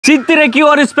சித்திரைக்கு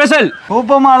ஒரு ஸ்பெஷல்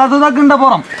சூப்பமா அழகுதான் கிண்ட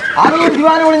போறோம். அருள்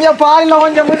திவானி முடிஞ்ச பாலில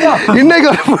கொஞ்சம் கொஞ்சம் இன்னைக்கு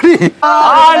ஒரு புடி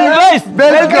ஆல்வேஸ்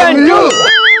வெல்கம் யூ.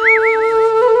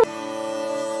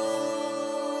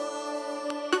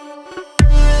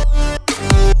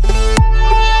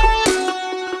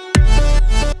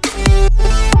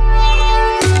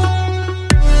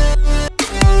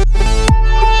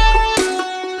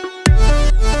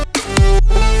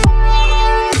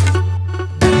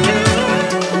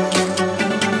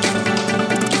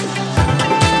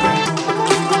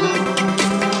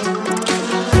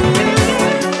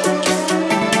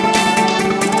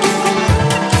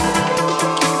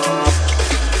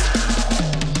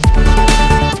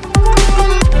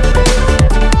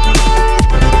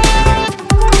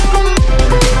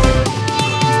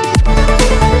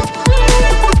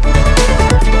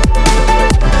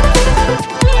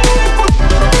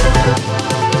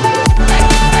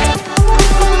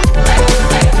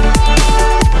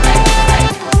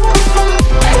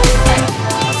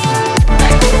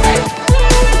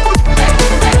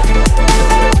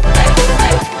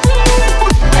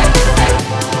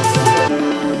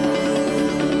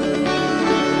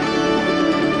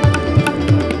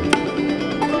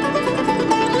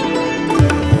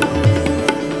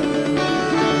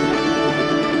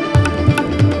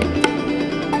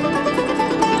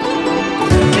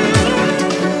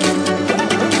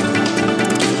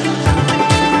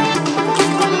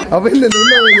 அப்ப இல்ல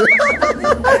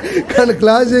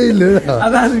கிளாஸே இல்ல.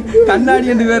 அதாவது கண்ணாடி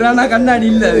என்று வேற, ஆனா கண்ணாடி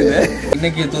இல்ல.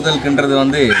 இன்னைக்கு துதல்கின்றது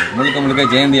வந்து முழுக்க முழுக்க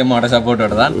ஜெயந்தி அம்மாவோட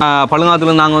சப்போர்ட்டோட தான்.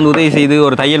 பழுங்காத்துல நாங்க வந்து உதவி செய்து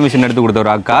ஒரு தையல் மிஷின் எடுத்து கொடுத்த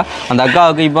ஒரு அக்கா, அந்த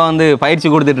அக்காவுக்கு இப்போ வந்து பயிற்சி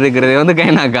கொடுத்துட்டு இருக்கிறது வந்து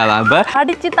கைன அக்கா தான். இப்ப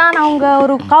அடிச்சு தான் அவங்க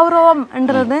ஒரு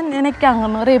கௌரவம்ன்றது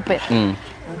நினைக்காங்க நிறைய பேர்.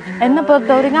 என்ன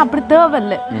பொறுத்த வரைக்கும் அப்படி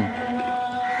தேவையில்லை.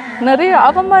 நிறைய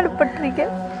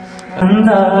அவமானப்பட்டிருக்கேன்.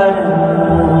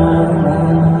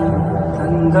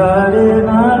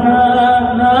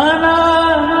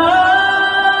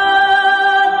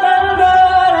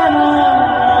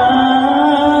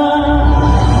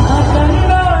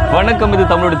 வணக்கம், இது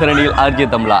தமிழோட திறனில் ஆர்ஜே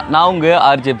தமிழா. நான் உங்க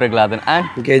RJ Prahladan and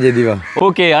K J Diva.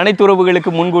 Okay, அனைத்து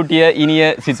உறவுகளுக்கு முன்கூட்டிய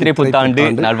இனிய சித்திரை புத்தாண்டு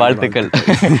நல்வாழ்த்துக்கள்.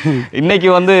 இன்னைக்கு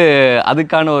வந்து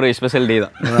அதுக்கான ஒரு ஸ்பெஷல் டே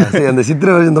தான். அந்த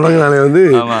சித்திரை வருஷம் தொடங்கினாலே வந்து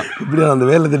இப்படி அந்த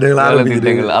வேலை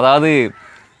திட்டங்கள், அதாவது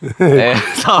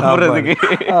சாப்பிட்றதுக்கு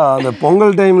அந்த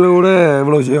பொங்கல் டைம்ல கூட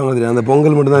எவ்வளவு செய்வாங்க தெரியும். அந்த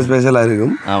பொங்கல் மட்டும் தான் ஸ்பெஷலா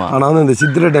இருக்கும். ஆனா வந்து அந்த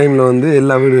சித்திரை டைம்ல வந்து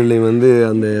எல்லா வீடுகள்லையும் வந்து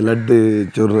அந்த லட்டு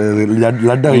சொல்றது,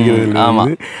 லட்டை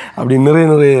வைக்கிறது அப்படி நிறைய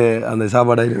நிறைய அந்த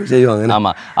சாப்பாடு செய்வாங்க.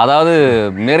 ஆமா, அதாவது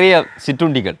நிறைய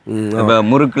சிற்றுண்டிகள், இப்போ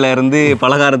முறுக்குல இருந்து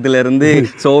பலகாரத்துல இருந்து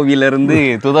சோவில இருந்து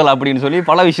துதல் அப்படின்னு சொல்லி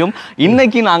பல விஷயம்.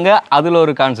 இன்னைக்கு நாங்க அதுல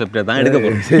ஒரு கான்செப்டை தான் எடுக்க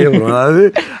போறோம், செய்ய போறோம். அதாவது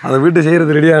அந்த வீட்டை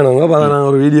செய்யறது ரெடி ஆனவங்க பார்த்தா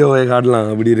நாங்கள் ஒரு வீடியோவை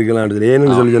காட்டலாம் அப்படி இருக்கலாம்.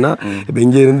 ஏன்னு சொல்லி இப்போ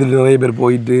இங்கே இருந்துட்டு நிறைய பேர்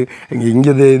போயிட்டு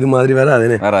இங்கே இது மாதிரி வராது.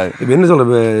 இப்போ என்ன சொல்ல,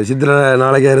 இப்போ சித்திரை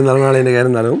நாளைக்கா இருந்தாலும் நாளைக்கா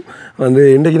இருந்தாலும் வந்து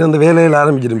இன்றைக்கு வந்து வேலையில்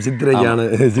ஆரம்பிச்சிடும். சித்திரைக்கான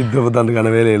சித்திரை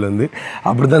புத்தாண்டுக்கான வேலையில் வந்து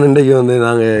அப்படித்தான் இன்றைக்கு வந்து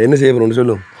நாங்கள் என்ன செய்ய போகிறோம்னு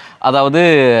சொல்லுவோம். அதாவது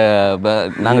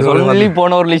நாங்கள் சொல்லி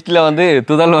போன ஒரு லிஸ்ட்டில் வந்து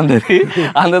துதல் வந்தது.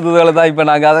 அந்த துதலை தான் இப்போ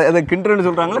நாங்கள் அதை கிண்டுன்னு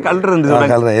சொல்கிறாங்களா கல்றுன்னு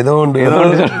சொல்கிறாங்க, ஏதோ ஒன்று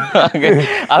சொல்கிறாங்க.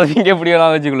 அதை நீங்கள் எப்படி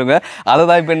வேணாலும் வச்சுக்கொள்ளுங்க. அதை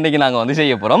தான் இப்போ இன்றைக்கி நாங்கள் வந்து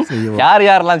செய்ய போகிறோம். யார்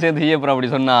யாரெல்லாம் சேர்ந்து செய்ய போகிறோம்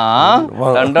அப்படி சொன்னால்,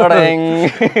 தண்டோட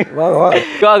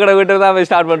திவா கடை வீட்டு தான்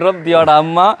ஸ்டார்ட் பண்ணுறோம். தியோட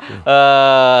அம்மா,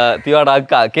 தியோட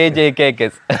அக்கா கேஜே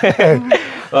கேகேஸ்.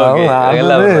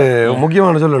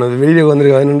 முக்கியமான சொல்லணும், வீடியோக்கு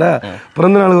வந்துருக்கு. என்னண்டா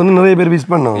பிறந்த நாளுக்கு வந்து நிறைய பேர்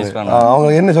விஷ் பண்ணோம்.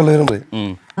 அவங்க என்ன சொல்ல விரும்பு?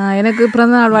 எனக்கு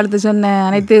பிறந்த நாள் வாழ்த்து சொன்ன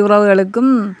அனைத்து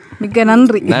உறவுகளுக்கும் மிக்க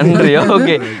நன்றி. நன்றி.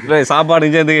 ஓகே,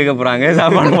 சாப்பாடு சேர்ந்து கேட்க போறாங்க.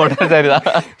 சாப்பாடு போட்டா சரிதான்.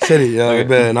 சரி,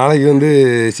 இப்போ நாளைக்கு வந்து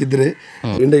சித்திரை,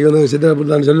 இன்றைக்கு வந்து சித்திரை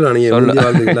புத்தாண்டு சொல்லலாம்.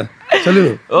 நீங்க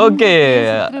சொல்லுங்க. ஓகே,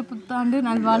 புத்தாண்டு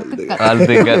நல்வாழ்த்துக்கள்.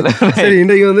 வாழ்த்துக்கள். சரி,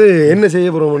 இன்றைக்கு வந்து என்ன செய்ய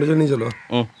போறோம் சொல்லி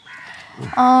சொல்லுவோம்.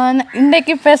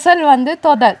 இன்றைக்கு ஸ்பெஷல் வந்து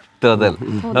தொதல்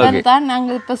தான்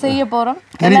நாங்கள் இப்ப செய்ய போறோம்.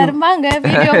 எல்லாரும் வாங்க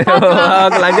வீடியோ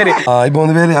இப்போ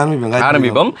வந்து வேலையை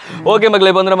ஆரம்பிப்போம். ஓகே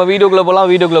மக்களே, இப்போ வந்து நம்ம வீடியோக்குள்ள போகலாம்.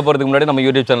 வீடியோக்குள்ள போறதுக்கு முன்னாடி நம்ம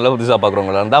யூடியூப் சேனலை புதுசாக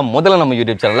பார்க்குறவங்களா இருந்தால் முதல்ல நம்ம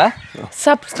யூடியூப் சேனலை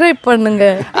சப்ஸ்கிரைப் பண்ணுங்க,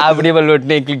 அப்படியே பெல்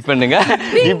பட்டனை கிளிக் பண்ணுங்க.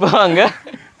 இப்போ வாங்க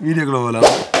வீடியோக்குள்ள போகலாம்.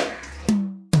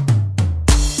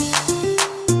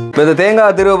 இப்போ இந்த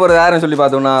தேங்காய் திருவ போகிறது யாருன்னு சொல்லி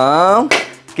பார்த்தோம்னா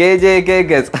கேஜே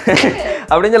கேகேஸ்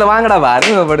அப்படின்னு சொல்ல வாங்கடா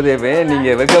அறிமுகப்படுது. இப்போ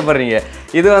நீங்கள் வைக்கப்படுறீங்க.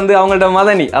 இது வந்து அவங்கள்ட்ட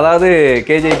மதனி, அதாவது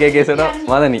கேஜே கேகேஸோட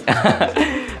மதனி,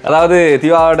 அதாவது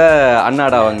திவாவோட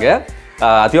அண்ணாடா. அவங்க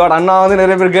திவாவோட அண்ணா வந்து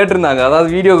நிறைய பேர் கேட்டிருந்தாங்க. அதாவது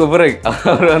வீடியோக்கு பிறகு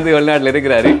அவர் வந்து வெளிநாட்டில்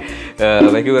இருக்கிறாரு.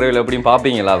 வெகு விரைவில் எப்படியும்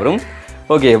பார்ப்பீங்களா அவரும்.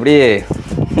 ஓகே, எப்படியே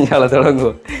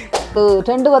தொடங்கும்.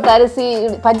 2 கொத்து அரிசி,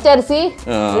 பச்சரிசி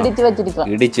இடிச்சு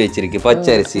வச்சிருக்கோம். இடிச்சு வச்சிருக்கு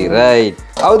பச்சரிசி. ரைட்,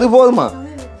 அது போதுமா?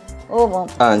 ஓமா.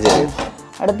 சரி.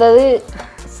 அடுத்தது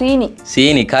சீனி.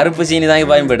 சீனி, கருப்பு சீனி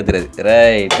தான் பயன்படுத்துறது.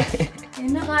 ரைட்.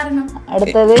 என்ன காரணம்?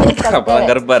 அடுத்தது அப்பதான்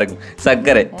கருப்பா இருக்கும்.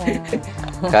 சர்க்கரை.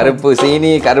 கருப்பு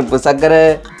சீனி, கருப்பு சர்க்கரை.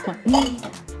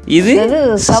 இது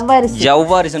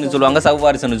ஜவ்வாரிசன்னு சொல்லுவாங்க,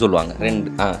 சவ்வாரிசன்னு சொல்லுவாங்க.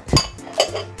 ரெண்டு.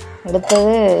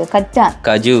 அடுத்தது கச்சான்.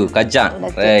 கச்சான்.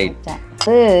 ரைட்.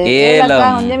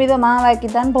 ஏலக்காய் கொஞ்சம் இதை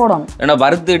மாவாக்கித்தான் போடணும். ஏன்னா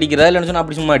வறுத்து அடிக்கிறதா இல்லைன்னு சொன்னா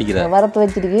அப்படி சும்மா அடிக்கிறதா? வறுத்து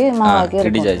வச்சிருக்கு மாவாக்கி.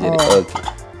 ஓகே.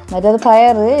 மற்றது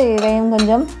பயறு இதையும்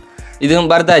கொஞ்சம் இதுவும்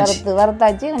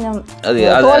வறுத்தாச்சு கொஞ்சம் அது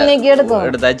தோல் நீக்கி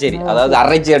எடுத்தா சரி. அதாவது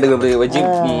அரைச்சி எடுக்க வச்சு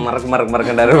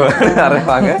மறக்கண்டாரு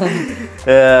அரைப்பாங்க.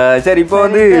 சரி, இப்போ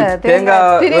வந்து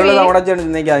தேங்காய் எவ்வளோதான் உடைச்சு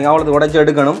நினைக்காங்க, அவ்வளோது உடைச்சு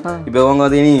எடுக்கணும். இப்போ அவங்க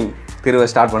வந்து இனி திரும்ப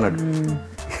ஸ்டார்ட் பண்ணட்டும்.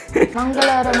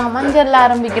 மங்களகரமா மஞ்சள்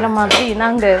ஆரம்பிக்கிற மாதிரி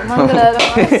நாங்க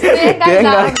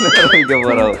தேங்காய் ஆரம்பிக்க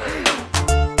போறோம்.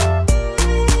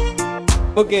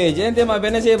 ஓகே ஜெயந்தியம்மா, இப்போ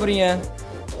என்ன செய்ய போறீங்க?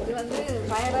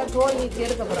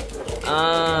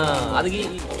 அதுக்கு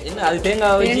என்ன, அது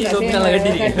தேங்காய் வச்சு தொப்பி நல்லா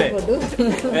கட்டிருக்கீங்க.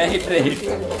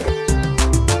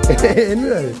 என்ன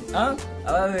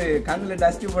அதாவது கண்ணுல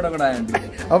டஸ்ட் போடக்கூடாது.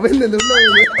 அப்ப இல்ல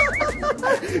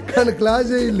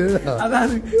கிளாஸே இல்ல.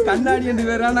 அதாவது கண்ணாடி என்று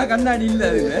வேற, ஆனா கண்ணாடி இல்ல.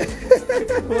 அதுல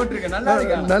போட்டிருக்கேன்.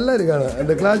 நல்லா இருக்கானா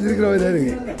அந்த கிளாஸ் இருக்கிற மாதிரி தான்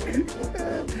இருக்கு.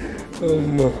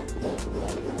 ஆமா,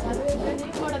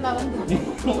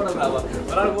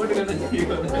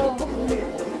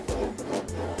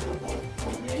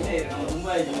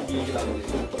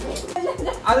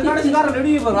 அது கடைசிக்காரன்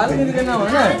ரெடி பண்ணுவோம். அது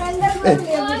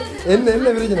என்ன என்ன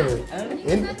பிரச்சனை?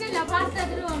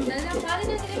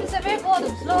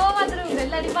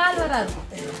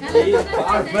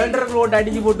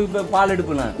 அடிச்சு போட்டு இப்ப பால்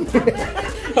எடுப்பேன்.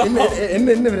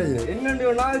 என்ன பிரச்சனை? என்ன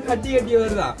கட்டி கட்டி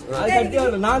வருதான். அது கட்டி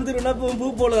வரல. நான் திருநா பூ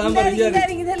போலதான்.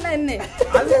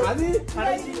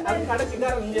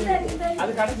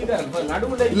 அது கடைசிக்காரன்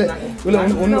நடுவுல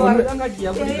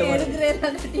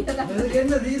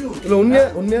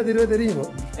உண்மையா திருவ தெரியுமா?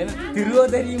 திருவ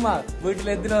தெரியுமா? வீட்டுல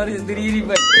எத்தனை வருஷம்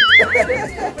திரியிருப்ப.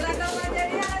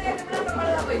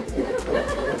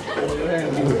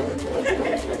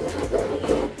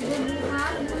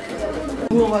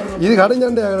 இது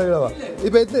கடைஞ்சாண்டே கிடவா?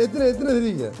 இப்ப எத்தனை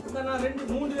தெரியுங்க?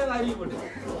 3 தேங்காய் அரிவி போட்டு.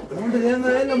 3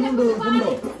 தேங்காய் இல்ல 3 துண்டு?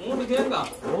 3 தேங்காய்.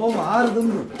 ஓ 6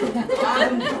 துண்டு.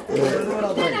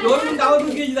 ஒரு டாவது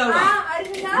கேஜிதான்.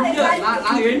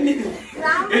 நான் எண்ணி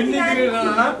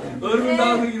எண்ணிக்கிறேன்னா ஒரு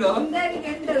டாவது கேஜிதான்.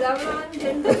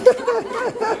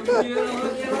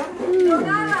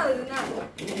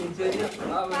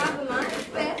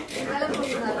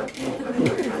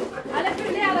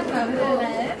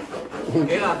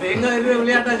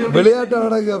 விளையாட்டா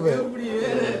நடக்க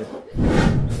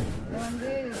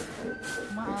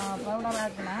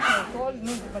தோல்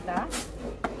நீக்கப்பட்டா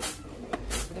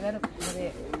இப்படி வேற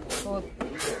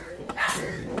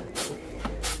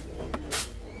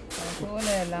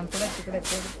தோலை எல்லாம் குடைச்சு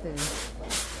எடுத்து.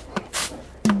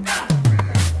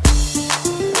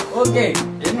 ஓகே,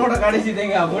 என்னோட கடைசி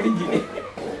தேங்காய் முடிஞ்சு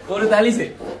ஒரு தலிசு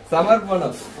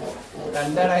சமர்ப்பணம்.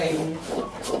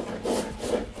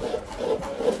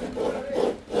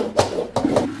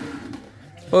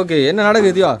 ஓகே, என்ன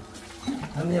நடக்குதுயா?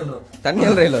 தண்ணி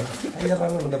இல்ல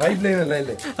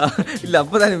இல்ல,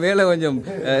 அப்பதான் வேலை கொஞ்சம்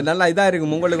நல்லா இதா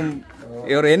இருக்கும். உங்களுக்கும்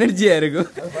ஒரு எனர்ஜியா இருக்கும்.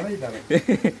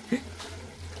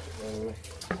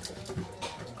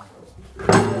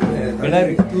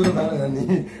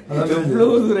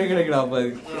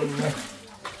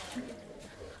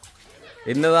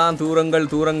 என்னதான்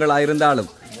தூரங்களா இருந்தாலும்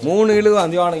 3 இழுவு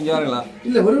அந்திவான இங்க வரலாம்.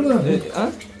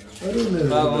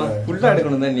 ஃபுல்லா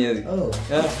எடுக்கணும் தண்ணி. அது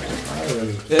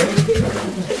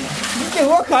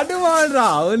கடுமாடுறா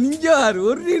நிஞ்சாரு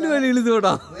ஒரு இழுவல்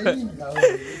இழுதோடா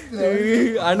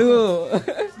அனுபவம்.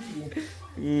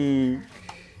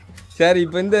 சரி,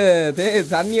 இப்ப இந்த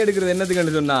தண்ணி எடுக்கிறது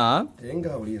என்னத்துக்குன்னு சொன்னா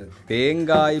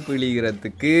தேங்காய்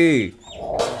பிழிகிறதுக்கு.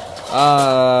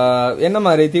 என்ன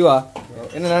மாதிரி தீவா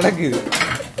என்ன நடக்குது?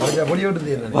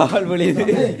 பால் பொழியுது.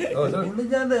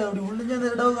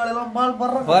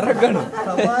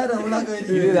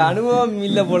 இது அனுபவம்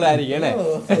இல்ல போல இருக்கேன்.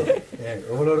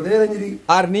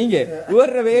 நீங்க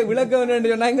ஊர்றவே விளக்க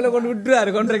சொன்னா எங்களை கொண்டு விட்டுருவாரு.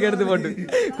 கொன்றைக்கு எடுத்து போட்டு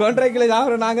கொன்றைக்குள்ள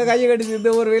சாப்பிட நாங்க கையை கட்டி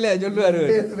இந்த ஒரு வேலையா சொல்லுவாரு.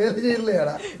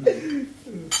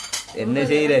 என்ன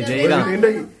செய்யறான்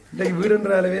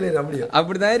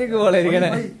அப்படிதான் இருக்கு போல இருக்கேன்.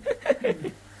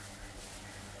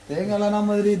 தேங்காய்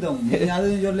நம்ம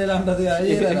அதுவும் சொல்லலாம்ன்றது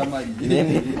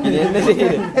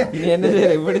என்ன செய்யற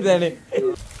இப்படித்தானே.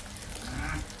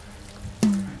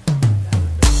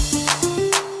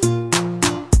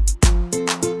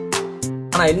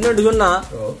 ஆனா என்னன்னு சொன்னா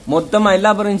மொத்தமா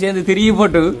எல்லா பேரும் சேர்ந்து திரும்பி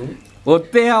போட்டு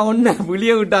ஒத்தையா ஒண்ணு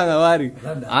புளிய விட்டாங்க. வாரு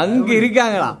அங்க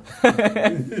இருக்காங்களா?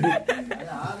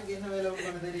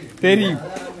 தெரியும்.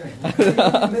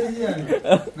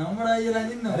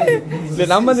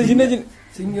 நம்ம இந்த சின்ன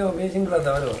சின்ன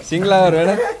சிங்களா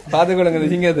வேணும் பாத்துக்கொள்ளுங்க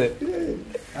இந்த சிங்கத்தை.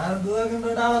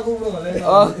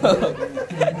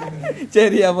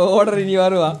 சரி அப்ப ஆர்டர் இனி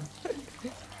வருவா.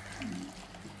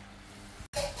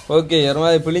 ஓகே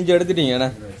பிழிஞ்சு எடுத்துட்டீங்க.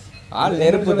 ஆள்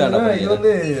நெருப்பு தானே. இது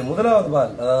வந்து முதலாவது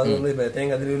பால், அதாவது வந்து இப்ப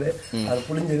தேங்காய் திருவிழா அது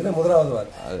புளிஞ்சதுல முதலாவது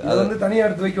பால். அது வந்து தனியா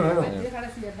எடுத்து வைக்கணும்,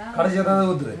 கடைசியா தான்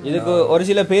ஊத்துரு. இதுக்கு ஒரு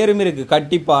சில பேரும் இருக்கு,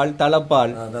 கட்டிப்பால்,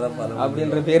 தலைப்பால்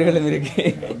அப்படின்ற பேர்களும் இருக்கு.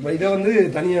 இதை வந்து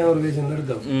தனியா ஒரு விஷயம்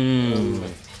எடுத்தோம்.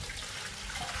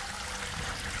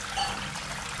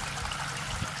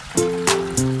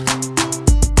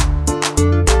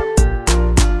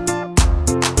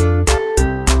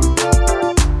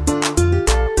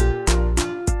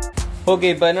 ஓகே,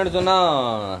 இப்போ என்னன்னு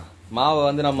சொன்னால் மாவை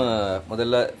வந்து நம்ம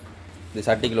முதல்ல இந்த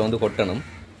சட்டிக்குள்ள வந்து கொட்டணும்.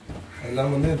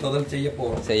 எல்லாம் வந்து தொடர் செய்ய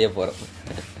போகிறோம்.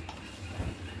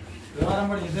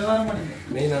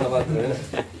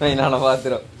 மெயினான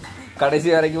பாத்திரம் கடைசி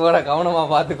வரைக்கும் கூட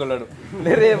கவனமாக பார்த்து கொள்ளணும்.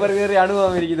 நிறைய பேர் வேறு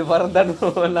அனுபவம் இருக்குது, பறந்த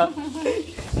அனுபவம் எல்லாம்.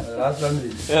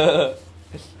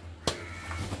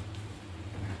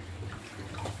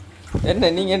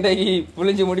 என்ன நீங்க இன்றைக்கு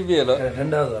புளிஞ்சு முடிப்பீங்களோ?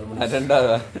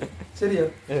 ரெண்டாவது சரியா?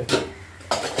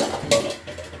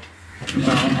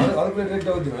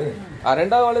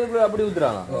 ரெண்டாவது வளதுக்குள்ள அப்படி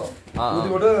ஊத்துறாங்க.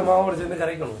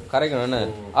 கரைக்கணும் என்ன?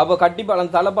 அப்ப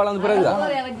கட்டிப்பாலம் தலைப்பாலம் பிறகுதான்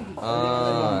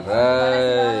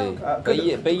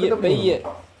பெய்ய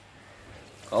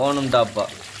கவனம் தாப்பா.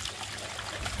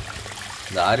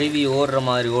 இந்த அருவி ஓடுற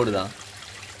மாதிரி ஓடுதான்.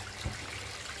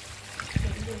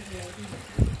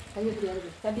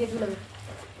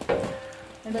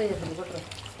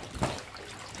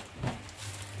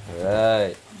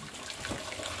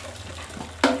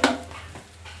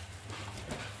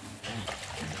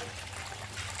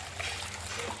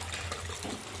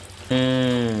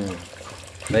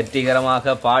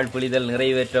 வெற்றிகரமாக பால் புளிதல்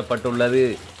நிறைவேற்றப்பட்டுள்ளது.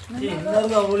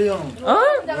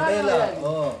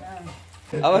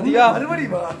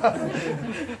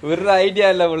 ஒரு ஐடியா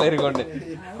இல்ல போல இருக்கொண்டு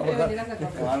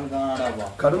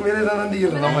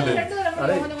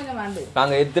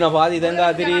நாங்க எத்தனை பாதி தேங்க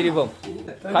அதிரிப்போம்.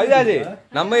 கவிதாஜி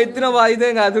நம்ம எத்தனை பாதி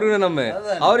தேங்க அதிருவோம். நம்ம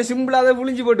அவரு சிம்பிளா தான்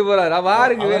புளிஞ்சு போட்டு போறாரு.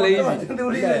 வாருக்கு வேலை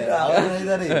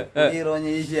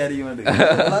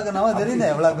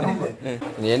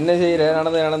என்ன செய்யற?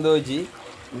 நடந்து வச்சு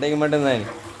இன்றைக்கு மட்டும்தான்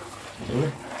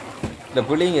இந்த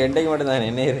புளிங்க, இன்றைக்கு மட்டும்தான்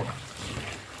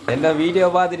என்ன வீடியோ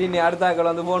பார்த்துட்டு நீ அடுத்த ஆக்கள்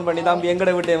வந்து போன் பண்ணி தம்பி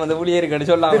எங்கட விட்டு அந்த புளிய இருக்குன்னு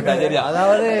சொல்லாம. சரியா?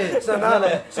 அதாவது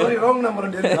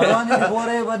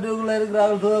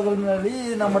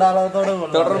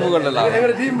தொடர்பு கொள்ளலாம்.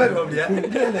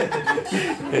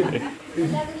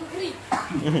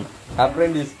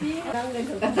 அப்ரெண்டிஸ்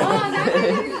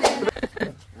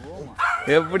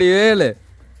எப்படி வேலை?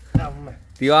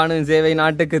 திவானின் சேவை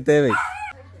நாட்டுக்கு தேவை.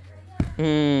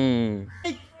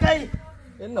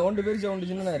 என்ன ஒன்று பெருசா ஒன்று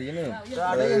சின்ன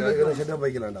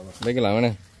வைக்கலாம்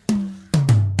வேணே.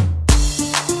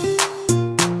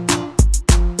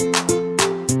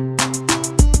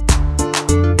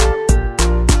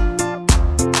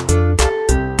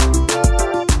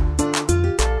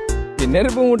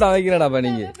 நெருப்பு மூட்டை வைக்கிறடாப்பா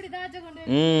நீங்க.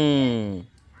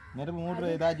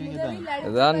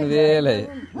 அதான் வேலை.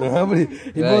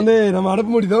 இப்போ வந்து நம்ம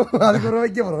அடுப்பு முடித்தோம், அதுக்கு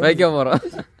வைக்க போறோம்.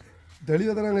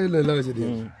 தெளிவா தானே இல்ல எல்லா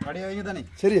வசதியும்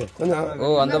சரியா? ஓ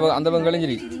அந்த பக்கம்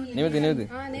கழிஞ்சிரி. நிமித்து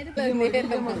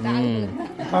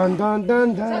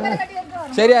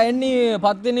சரியா? எண்ணி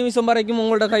 10 நிமிஷம் வரைக்கும்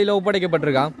உங்களோட கையில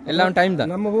ஒப்படைக்கப்பட்டிருக்கான். எல்லாம் டைம்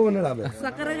தான். நம்ம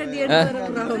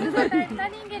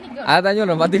அதான்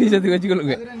சொல்றேன், 10 நிமிஷத்துக்கு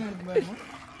வச்சுக்கொள்ளுங்க.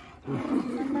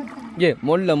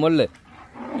 மொல்ல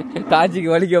காட்சிக்கு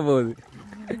வலிக்க போகுது.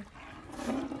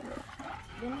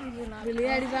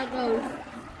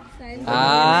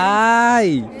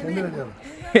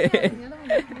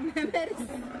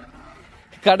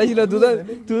 கடைசியில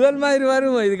துதல் மாதிரி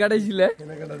வரும். இது கடைசியில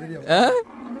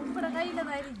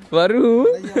வரும்.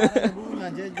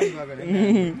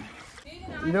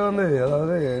 இதை வந்து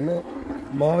அதாவது என்ன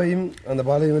மாவையும் அந்த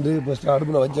பாலையும் வந்து ஃபர்ஸ்ட்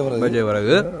அடுப்புல வச்ச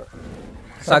பிறகு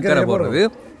சர்க்கரை போடுறது.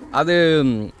 அது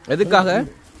எதுக்காக?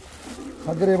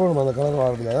 சர்க்கரையை போடணும் அந்த கலர்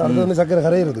வரதுக்காக. அடுத்து வந்து சர்க்கரை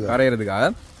கரையிறதுக்காக.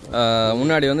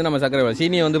 முன்னாடி வந்து நம்ம சர்க்கரை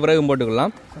சீனியை வந்து பிறகு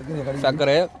போட்டுக்கலாம்.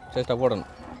 சர்க்கரையை சேஸ்டா போடணும்.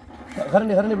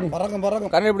 கரண்டி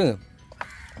எப்படிங்க?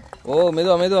 ஓ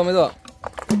மெதுவா.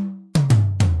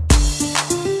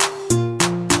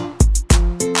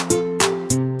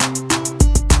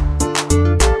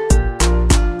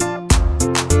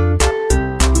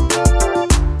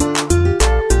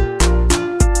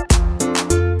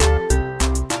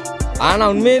 ஆனா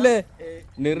உண்மையில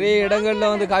நிறைய இடங்கள்ல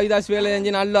வந்து கைதாஸ் வேலை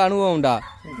செஞ்சு நல்ல அனுபவம்டா.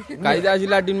 கைதாஸ்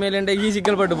இல்லாட்டின் மேல இன்றைக்கு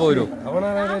சிக்கல் பட்டு போயிடும்.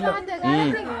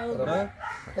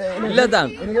 இல்லதான்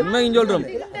உண்மையும் சொல்றோம்.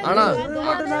 ஆனா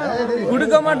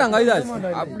கொடுக்க மாட்டான் கைதாஸ்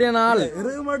அப்படியே நாள்.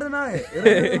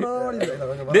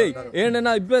 டேய்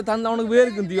ஏன்னா இப்ப தந்த அவனுக்கு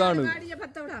பேருக்கு திவானு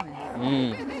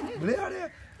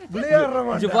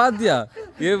பாத்தியா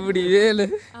எப்படி வேலு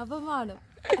அவமானம்.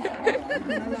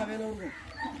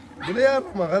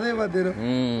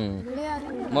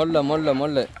 மொல்ல மொல்ல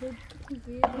மொல்ல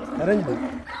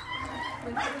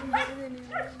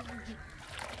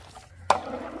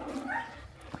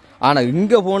ஆனா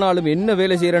இங்க போனாலும் என்ன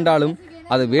வேலை செய்யறாலும்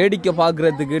அதை வேடிக்கை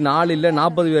பாக்குறதுக்கு 4 இல்ல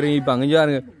 40 பேர் இருப்பாங்க. இங்க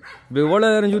பாருங்க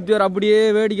இவ்வளவு நேரம் சுத்தி வர அப்படியே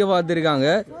வேடிக்கை பார்த்துருக்காங்க.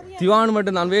 திவான்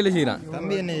மட்டும் நான் வேலை செய்யறேன்.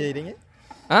 தம்பி என்ன செய்றீங்க?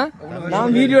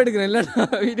 நான் வீடியோ எடுக்கிறேன். இல்ல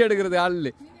வீடியோ எடுக்கிறது ஆள்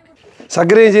இல்லை.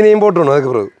 சர்க்கரையும் சீனியும் போட்டுருணும்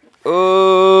அதுக்கு பிறகு.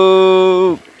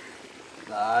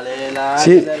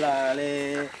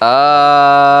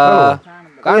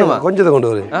 காணுமா கொஞ்சத்தை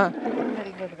கொண்டு வரு.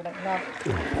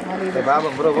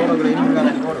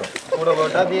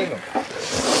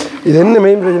 இது என்ன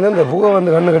மெயின் பிரச்சனை? இந்த புகை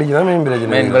வந்து கண்ணு கடிக்குதான் மெயின்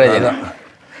பிரச்சனை.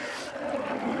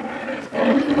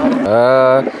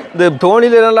 இந்த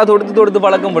தோணில நல்லா தொடுத்து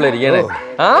பழக்கம் போல இருக்கேன்.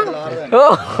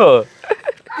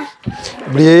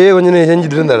 இப்படியே கொஞ்சம்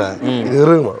செஞ்சுட்டு இருந்தாடா. இது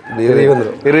இருக்குமா இப்படி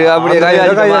வந்துடும்.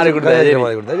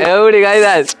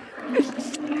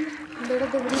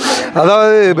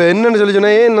 அதாவது இப்போ என்னன்னு சொல்லி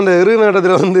சொன்னா ஏன் அந்த இரு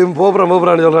கட்டத்தில் வந்து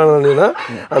போப்புறான்னு சொல்றாங்கன்னா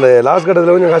அந்த லாஸ்ட்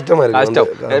கட்டத்தில் கொஞ்சம் கஷ்டமா இருக்கு. கஷ்டம்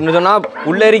என்ன சொன்னா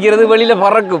உள்ள இருக்கிறது வெளியில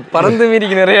பறந்து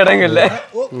வீரிக்கு நிறைய இடங்கள்ல.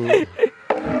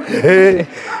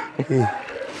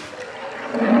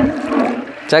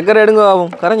 சக்கரை எடுங்க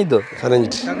ஆகும் கரைஞ்சிட்டு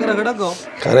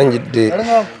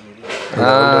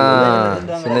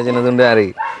சின்ன துண்டு யாரு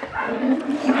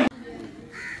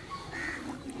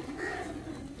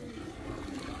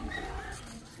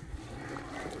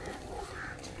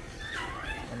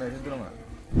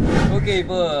ஓகே.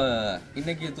 இப்போ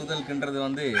இன்னைக்கு தூதல்கின்றது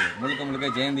வந்து முழுக்க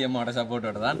ஜெயந்தி அம்மாவோட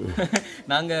சப்போர்ட்டோட தான்.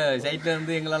 நாங்கள் சைட்ல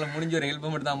இருந்து எங்களால் முடிஞ்ச ஒரு ஹெல்ப்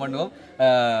மட்டும் தான் பண்ணுவோம்.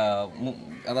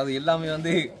 அதாவது எல்லாமே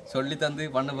வந்து சொல்லி தந்து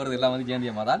பண்ண போகிறது எல்லாம் வந்து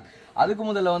ஜெயந்தி அம்மா தான். அதுக்கு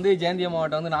முதல்ல வந்து ஜெயந்தி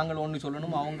அம்மாவட்ட வந்து நாங்கள் ஒன்று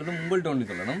சொல்லணும், அவங்களும் உங்கள்கிட்ட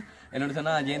ஒன்று சொல்லணும். என்னோட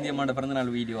சொன்னால் ஜெயந்தி அம்மாவோட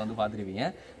பிறந்தநாள் வீடியோ வந்து பார்த்துருப்பீங்க.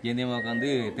 ஜெயந்தி அம்மாவுக்கு வந்து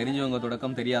தெரிஞ்சவங்க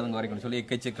தொடக்கம் தெரியாதவங்க வரைக்கும் சொல்லி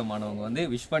எக்கச்சக்கமானவங்க வந்து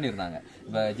விஷ் பண்ணியிருந்தாங்க.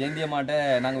 இப்போ ஜெயந்தி அம்மாட்ட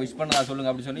நாங்கள் விஷ் பண்ணதா சொல்லுங்க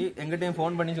அப்படின்னு சொல்லி எங்கிட்டையும்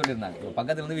ஃபோன் பண்ணி சொல்லியிருந்தாங்க. இப்போ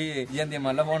பக்கத்தில் வந்து ஜெயந்தி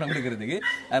அம்மாவில் ஃபோனை கொடுக்கறதுக்கு.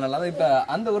 அதனால தான் இப்போ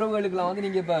அந்த உறவுகளுக்கெல்லாம் வந்து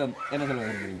நீங்கள் இப்போ என்ன சொல்ல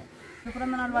விரும்புறீங்க?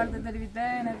 பிறந்த நாள் வாழ்த்து தெரிவித்த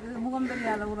எனக்கு முகம்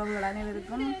தெரியாத உறவுகள்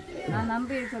அனைவருக்கும் நான்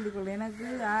நன்றியை சொல்லிக்கொள்வேன். எனக்கு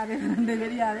யாரு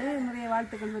தெரியாது நிறைய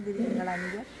வாழ்த்துக்கள் சொல்லியிருக்கீங்களா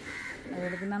நீங்கள்,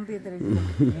 அவங்களுக்கு நன்றியை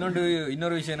தெரிவிக்கிறேன்.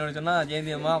 இன்னொரு விஷயம் என்னன்னு சொன்னா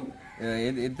ஜெயந்தி அம்மா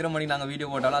எத்தனை மணிக்கு நாங்கள் வீடியோ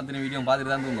போட்டாலும் அத்தனை வீடியோ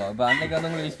பார்த்துட்டு தான் தூங்குவோம். இப்போ அன்னைக்கு வந்து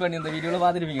உங்களுக்கு விஷ் பண்ணி அந்த வீடியோவில்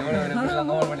பார்த்துருப்பீங்க.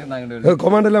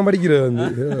 கமெண்ட் எல்லாம் படிக்கிறது வந்து.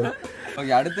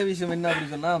 ஓகே, அடுத்த விஷயம் என்ன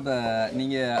அப்படின்னு சொன்னா இப்போ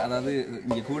நீங்கள் அதாவது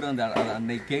இங்கே கூட வந்து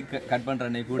அந்த கேக் கட் பண்ணுற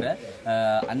அன்னைக்கு கூட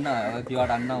அண்ணா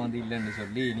தியோட அண்ணா வந்து இல்லைன்னு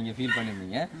சொல்லி நீங்கள் ஃபீல்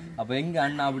பண்ணியிருந்தீங்க. அப்போ எங்கள்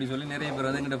அண்ணா அப்படி சொல்லி நிறைய பேர்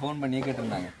வந்து எங்கிட்ட ஃபோன் பண்ணியே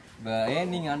கேட்டிருந்தாங்க. இப்போ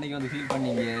ஏன் நீங்கள் அன்னைக்கு வந்து ஃபீல்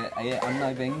பண்ணீங்க அண்ணா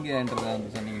இப்போ எங்கேன்றதை வந்து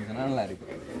சொன்னீங்கன்னு சொன்னால் நல்லா இருக்கு.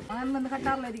 அவன் வந்து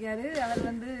கட்டாரில் இருக்காரு. அவர்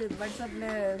வந்து வாட்ஸ்அப்பில்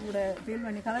கூட ஃபீல்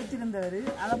பண்ணி கலைச்சிருந்தவர்.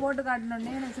 அதை போட்டு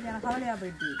காட்டினோடனே எனக்கு சரியான கவலையாக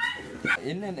போயிட்டு.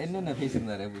 என்னென்ன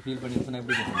பேசியிருந்தாரு ஃபீல் பண்ணி சொன்னால்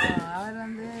எப்படி பேசுறாரு? அவர்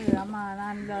வந்து அம்மா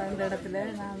நான் இந்த இடத்துல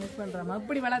நான் மிஸ் பண்ணுறோம்,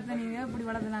 எப்படி வளர்த்து நீங்கள் இப்படி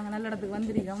வளர்த்து நாங்கள் நல்ல இடத்துக்கு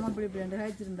வந்திருக்கோம் அப்படி இப்படி வந்து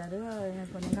கழிச்சிருந்தாரு.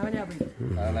 எனக்கு கொஞ்சம் கவலையாக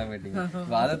போயிட்டீங்க.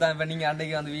 அதை தான் இப்போ நீங்கள்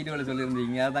அன்றைக்கி அந்த வீடியோவில்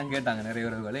சொல்லியிருந்தீங்க. அதான் கேட்டாங்க நிறைய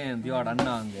பேர்கள் என் தியோட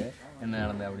அண்ணா அங்கே என்ன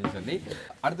நடந்தது அப்படின்னு சொல்லி.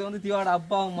 அடுத்து வந்து தியோட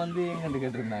அப்பாவும் வந்து எங்கிட்டு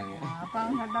கேட்டிருந்தாங்க.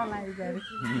 அப்பாவும் கட்டாலாம் இருக்காரு.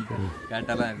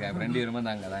 கரெக்டாலாம் இருக்காங்க. 2 பேரும்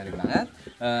வந்து அங்கே தான் இருக்காங்க.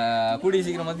 கூடிய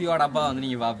சீக்கிரம் வந்து தியோட அப்பா வந்து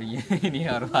நீங்கள் பார்ப்பீங்க.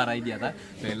 நீங்கள் ஒரு வார ஐடியா தான்.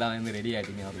 ஸோ எல்லாம் வந்து ரெடி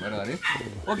ஆகிட்டீங்க, அவர் வருவார்.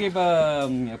 ஓகே, இப்போ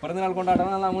பிறந்தநாள்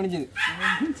கொண்டாட்டம் நல்லா முடிஞ்சுது,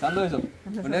 சந்தோஷம்.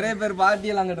 இப்போ நிறைய பேர்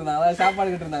பார்ட்டியெல்லாம் கட்டுருந்தாங்க, அதாவது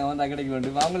சாப்பாடு கட்டுருந்தாங்க வந்தா கிடைக்க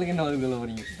வேண்டும். அவங்களுக்கு என்ன வந்து சொல்ல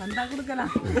போறீங்க? வந்தா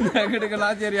கொடுக்கலாம்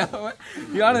கொடுக்கலாம். சரி,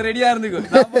 இவனும் ரெடியாக இருந்துக்கும்,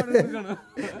 சாப்பாடு இருக்கணும்.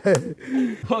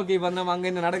 ஓகே, இப்போ நம்ம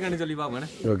அங்கே என்ன நடக்குன்னு சொல்லி பார்ப்பேன்.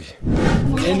 ஓகே,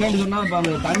 என்னன்னு சொன்னால் இப்போ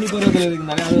அந்த தண்ணி பருவத்தில்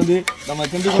இருக்குனாலே அது வந்து நம்ம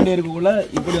செஞ்சு கொண்டே இருக்கக்குள்ள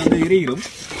இப்படி வந்து எரிகிறோம்.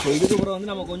 ஸோ இதுக்கப்புறம்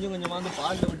வந்து நம்ம கொஞ்சம் கொஞ்சமாக வந்து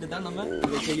பாலில் விட்டு தான் நம்ம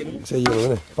செய்யணும்.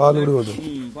 பால் விட்டு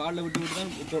பாலில் விட்டு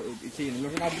தான் செய்யணும்.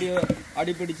 இல்லைன்னா அப்படியே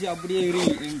அடிப்பிடிச்சு அப்படியே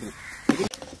எரியும்.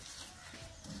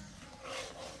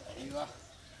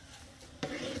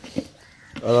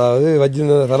 அதாவது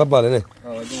வச்சிருந்த தலைப்பால்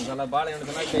தலைப்பால் என்ன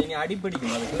சொன்னா இப்போ இனி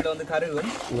அடிப்பிடிக்கும், அது கீழே வந்து கருகும்.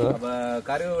 அப்போ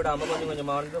கருவை விடாமல் கொஞ்சம்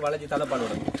கொஞ்சமாக வந்து வளைச்சி தலைப்பால்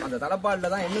விடணும். அந்த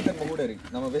தலைப்பாலில் தான் எண்ணெய் தன்மை கூட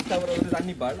இருக்கு. நம்ம வெஸ்டாவில் வந்து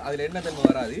தண்ணி பால், அதில் எண்ணெய் தன்மை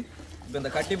வராது. இப்போ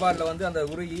இந்த கட்டி பாலில் வந்து அந்த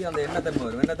உருகி அந்த எண்ணெய் தன்மை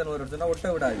வரும். எண்ணெய் தன்மை வரும்னா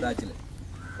ஒட்ட விடாது தாச்சில்.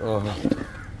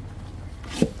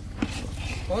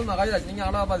 போதுமா காஜிராஜ்? நீங்கள்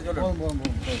அளவாக பார்த்து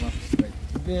சொல்லுங்கள்.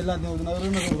 இப்போ எல்லாத்தையும்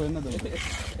என்ன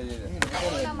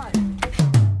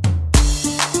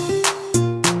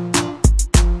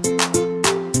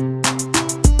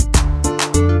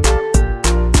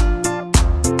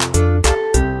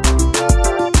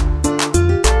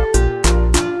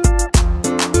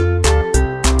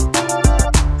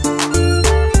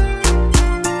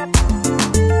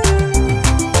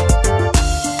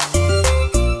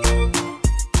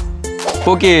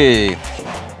ஓகே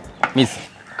மிஸ்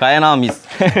கயனா மிஸ்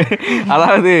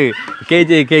அதாவது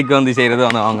கேஜே கேக் வந்து செய்கிறது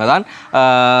வந்து அவங்க தான்.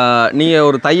 நீங்கள்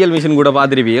ஒரு தையல் மிஷின் கூட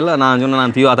பார்த்துருப்பீங்க. நான் சொன்னேன்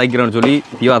நான் தீவா தைக்கிறேன்னு சொல்லி.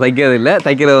 தீவா தைக்கிறது இல்லை,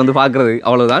 தைக்கிறத வந்து பார்க்குறது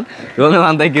அவ்வளோதான். இவங்க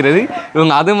தான் தைக்கிறது.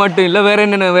 இவங்க அது மட்டும் இல்லை, வேறு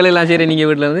என்னென்ன வேலையெல்லாம் செய்கிறேன் நீங்கள்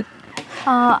வீட்டில் வந்து?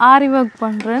 ஆரி ஒர்க்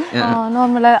பண்ணுறேன்.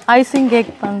 நார்மலாக ஐசிங்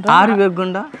கேக் பண்ணுறேன். ஆரி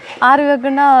ஒர்க்குண்டா? ஆரி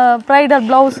ஒர்க்குன்னா ப்ரைடல்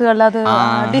ப்ளவுஸுகள் அது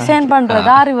டிசைன்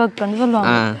பண்ணுறது ஆரி ஒர்க்குன்னு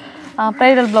சொல்லுவாங்க.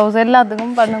 ப்ரைடல் ப்ளவுஸ்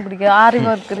எல்லாத்துக்கும் பண்ண பிடிக்கும். ஆரி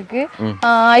ஒர்க் இருக்குது,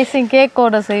 ஐசிங்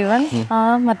கேக்கோட செய்வேன்,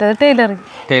 மற்றது டெய்லரிங்.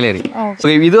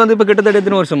 இது வந்து இப்போ கிட்டத்தட்ட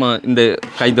எத்தனை வருஷமா இந்த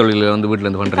கைத்தொழில் வந்து வீட்டில்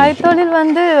இருந்து பண்ணுறேன்? கைத்தொழில்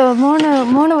வந்து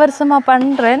மூணு வருஷமாக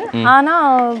பண்ணுறேன்.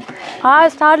 ஆனால்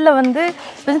ஸ்டார்டில் வந்து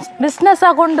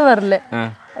பிஸ்னஸாக கொண்டு வரல.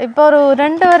 இப்போ ஒரு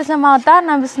 2 வருஷமாக தான்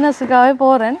நான் பிஸ்னஸுக்காகவே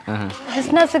போகிறேன்.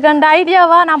 பிஸ்னஸுக்கு அந்த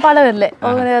ஐடியாவாக நான் பழகலை.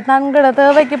 தங்களோட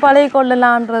தேவைக்கு பழகி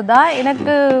கொள்ளலான்றது தான்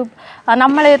எனக்கு,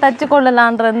 நம்மளே தச்சு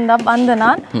கொள்ளலான்றது தான் வந்து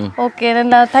நான். ஓகே,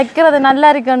 தைக்கிறது நல்லா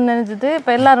இருக்குன்னு நினச்சிட்டு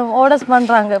இப்போ எல்லாரும் ஆர்டர்ஸ்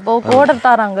பண்ணுறாங்க, இப்போ ஆர்டர்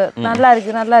தராங்க, நல்லா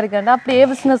இருக்குன்ட்டு அப்படியே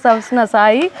பிஸ்னஸ்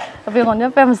ஆகி அப்படியே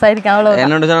கொஞ்சம் ஃபேமஸ் ஆகிருக்கேன். அவ்வளோ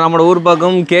என்னோட சொன்னால் நம்மளோட ஊர்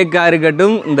பக்கம் கேக்காக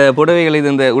இருக்கட்டும், இந்த புடவைகள்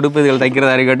இது இந்த உடுப்புகள்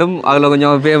தைக்கிறதா இருக்கட்டும், அதில்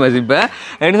கொஞ்சம் ஃபேமஸ். இப்போ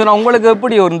என்ன சொன்னால் உங்களுக்கு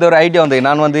எப்படி இந்த ஒரு ஐடியா வந்து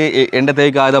நான் வந்து எந்த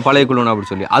தேவைக்காக அதை பழைய கொள்ளணும் அப்படி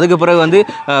சொல்லி, அதுக்கு பிறகு வந்து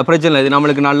பிரச்சனை இல்லை, இது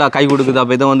நம்மளுக்கு நல்லா கை கொடுக்குது,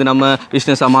 அப்போ இதை வந்து நம்ம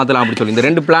பிஸ்னஸாக மாற்றலாம் அப்படி சொல்லி இந்த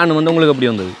 2 பிளான் வந்து உங்களுக்கு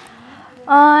எப்படி வந்தது?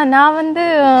 நான் வந்து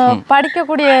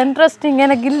படிக்கக்கூடிய இன்ட்ரெஸ்டிங்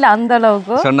எனக்கு இல்லை அந்த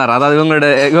அளவுக்கு சொன்னார். அதாவது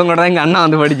இவங்களோட எங்கள் அண்ணா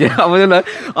வந்து படித்தேன். அப்போ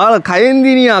சொல்ல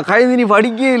கைந்தினி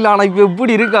படிக்க இல்லை, ஆனால் இப்போ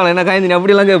எப்படி இருக்காங்க என்ன கைந்தினி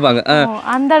அப்படிலாம் கேட்பாங்க.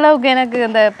 அந்த அளவுக்கு எனக்கு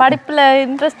இந்த படிப்பில்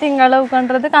இன்ட்ரெஸ்டிங்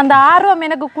அளவுக்குன்றதுக்கு அந்த ஆர்வம்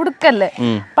எனக்கு கொடுக்கல.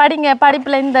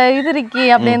 படிப்பில் இந்த இது இருக்கி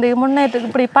அப்படி இந்த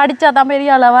முன்னேற்றத்துக்கு இப்படி படித்தா தான்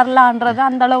பெரிய ஆள வரலான்றது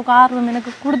அந்த அளவுக்கு ஆர்வம்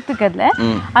எனக்கு கொடுத்துக்கல.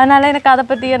 அதனால எனக்கு அதை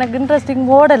பற்றி எனக்கு இன்ட்ரெஸ்டிங்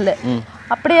ஓடலை.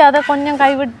 அப்படியே அதை கொஞ்சம்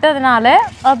கைவிட்டதுனால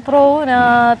அப்புறம்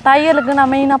தையலுக்கு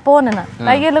நான் மெயினாக போனேன்.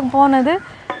 தையலுக்கு போனது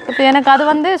இப்போ எனக்கு அது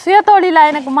வந்து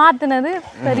சுயதொழிலாக எனக்கு மாற்றினது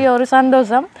பெரிய ஒரு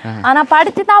சந்தோஷம். ஆனால்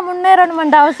படித்து தான்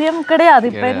முன்னேறணுமென்ற அவசியம் கிடையாது.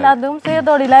 இப்போ எல்லாத்துக்கும்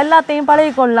சுயதொழிலாக எல்லாத்தையும்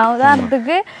பழகிக்கொள்ளலாம்.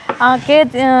 உதாரணத்துக்கு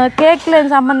கேக்ல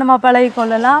சம்மந்தமாக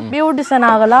பழகிக்கொள்ளலாம், பியூட்டிஷன்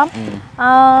ஆகலாம்,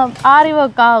 ஆரி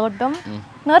ஒர்க் ஆகட்டும்,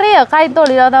 நிறைய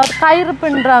கைத்தொழில். அதாவது கயிறு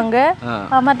பின்னுறாங்க,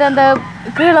 மற்ற அந்த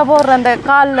கீழே போடுற அந்த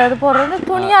காலில் இது போடுறது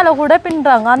துணியால் கூட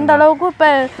பின்னுறாங்க. அந்த அளவுக்கு இப்போ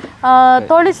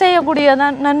தொழில் செய்யக்கூடிய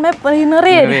நன்மை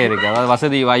நிறைய இருக்கு. அதாவது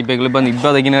வசதி வாய்ப்புகள் இப்போ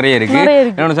இப்போதைக்கு நிறைய இருக்கு.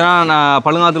 என்னென்னு சொன்னால், நான்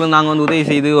பழங்காலத்துல நாங்கள் வந்து உதவி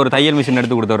செய்து ஒரு தையல் மிஷின்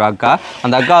எடுத்து கொடுத்த ஒரு அக்கா,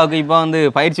 அந்த அக்காவுக்கு இப்போ வந்து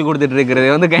பயிற்சி கொடுத்துட்டு இருக்கிறது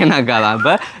வந்து கைன அக்கா தான்.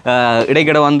 இப்போ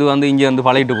இடைக்கிட வந்து இங்கே வந்து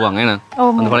பழகிட்டு போவாங்க. ஏன்னா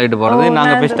வந்து பழகிட்டு போகிறது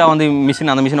நாங்கள் பெஸ்ட்டாக வந்து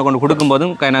மிஷின் அந்த மிஷினை கொண்டு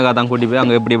கொடுக்கும்போதும் கைனக்கா தான் கூட்டி போய்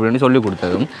அங்கே எப்படி எப்படின்னு சொல்லி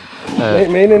கொடுத்ததும்.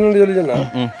 மெயின் என்னன்னு சொல்லி சொன்னா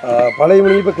பழைய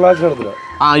மொழி இப்போ கிளாஸ் நடத்துகிறேன்.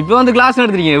 இப்போ வந்து கிளாஸ்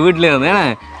நடத்துறீங்க வீட்டிலே வந்து. ஏன்னா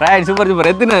ரைட்,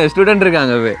 சூப்பர். எத்தனை ஸ்டூடெண்ட்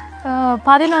இருக்காங்க?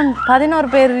 11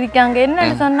 பேர் இருக்காங்க.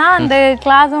 என்னன்னு சொன்னால் அந்த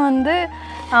கிளாஸ் வந்து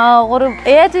ஒரு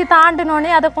ஏஜ்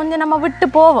தாண்டினோடனே அதை கொஞ்சம் நம்ம விட்டு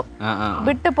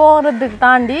போகிறதுக்கு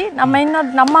தாண்டி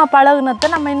நம்ம பழகுனத்தை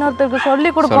நம்ம இன்னொருத்தருக்கு சொல்லி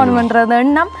கொடுக்கணும்ன்றது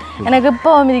எண்ணம் எனக்கு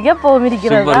இப்போவும்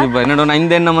இருக்கிறது. என்னோட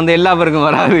இந்த எண்ணம் வந்து எல்லா பேருக்கும்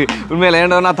வராது உண்மையில.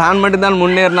 என்னோட தான் மட்டும்தான்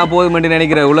முன்னேறினா போதும் மட்டும்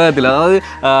நினைக்கிற உலகத்தில், அதாவது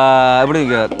எப்படி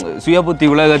சுய புத்தி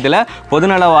உலகத்தில்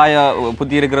பொதுநல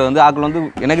புத்தி இருக்கிறது வந்து ஆக்கள் வந்து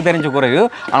எனக்கு தெரிஞ்ச குறைவு.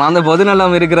 ஆனால் அந்த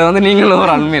பொதுநலம் இருக்கிறது வந்து நீங்களும்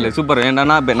ஒரு உண்மையில சூப்பர்.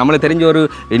 ஏன்னா நம்மளுக்கு தெரிஞ்ச ஒரு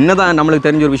என்னதான் நம்மளுக்கு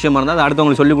தெரிஞ்ச ஒரு விஷயமா இருந்தால்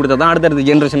அடுத்தவங்களுக்கு சொல்லி கொடுத்தா தான் அடுத்தடுத்த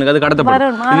ஜெனரேஷனுக்கு அது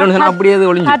கடத்தப்படும். அப்படியே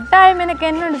கட்டாயம் எனக்கு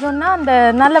என்னன்னு சொன்னா அந்த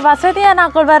நல்ல வசதியா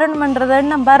நாட்கள் வரணும்ன்றது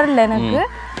எண்ணம் வரல எனக்கு.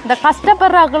 இந்த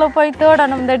கஷ்டப்படுறாக்களை போய்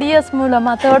தேடணும், இந்த டிஎஸ்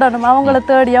மூலமாக தேடணும், அவங்கள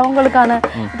தேடி அவங்களுக்கான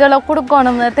இதெல்லாம்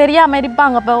கொடுக்கணும். தெரியாமல்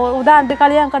இருப்பாங்க. இப்போ உதாரணத்துக்கு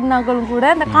கல்யாணம் கட்டினாக்களும்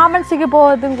கூட இந்த காமெண்ட்ஸுக்கு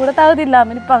போகிறதும் கூட தகுதி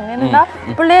இல்லாமல் இருப்பாங்க. என்னன்னா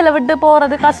பிள்ளைகளை விட்டு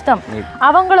போகிறது கஷ்டம்.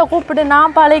 அவங்கள கூப்பிட்டு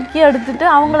நான் பழக்கி எடுத்துட்டு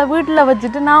அவங்கள வீட்டில்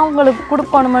வச்சுட்டு நான் அவங்களுக்கு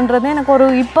கொடுக்கணுமன்றது எனக்கு ஒரு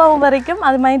இப்போ வரைக்கும்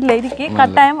அது மைண்டில் இருக்கு.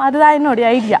 கட்டாயம் அதுதான் என்னுடைய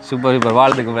ஐடியா. சூப்பர்.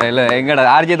 வாழ்த்துக்கள். இல்லை எங்களோட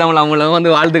ஆர்ஜே தமிழ் அவங்களுக்கு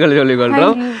வந்து வாழ்த்துக்கள்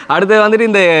சொல்லிக்கொள்கிறோம். அடுத்து வந்துட்டு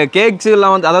இந்த கேக்ஸ்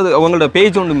எல்லாம் வந்து அதாவது உங்களோட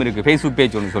பேஜ் ஒன்றும் இருக்குது, ஃபேஸ்புக்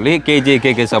பேஜ் ஒன்று சொல்லி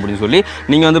KJKKS அப்படின்னு சொல்லி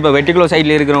நீங்கள் வந்து இப்போ வெட்டிக்குலோ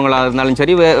சைடில் இருக்கிறவங்களா இருந்தாலும்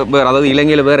சரி, அதாவது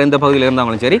இலங்கையில் வேறு எந்த பகுதியில்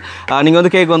இருந்தாலும் சரி, நீங்கள்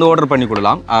வந்து கேக் வந்து ஆர்டர் பண்ணி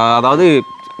கொடுக்கலாம். அதாவது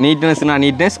நீட்னஸ்னா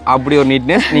நீட்னஸ், அப்படி ஒரு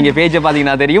நீட்னஸ் நீங்கள் பேஜை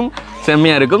பார்த்தீங்கன்னா தெரியும்,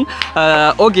 செம்மையாக இருக்கும்.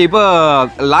 ஓகே, இப்போ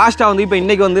லாஸ்ட்டாக வந்து இப்போ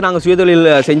இன்றைக்கி வந்து நாங்கள் சுயதொழில்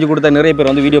செஞ்சு கொடுத்த நிறைய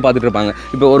பேர் வந்து வீடியோ பார்த்துட்டு இருப்பாங்க.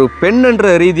 இப்போ ஒரு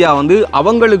பெண்ணுன்ற ரீதியாக வந்து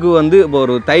அவங்களுக்கு வந்து இப்போ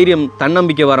ஒரு தைரியம்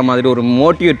தன்னம்பிக்கை வர மாதிரி ஒரு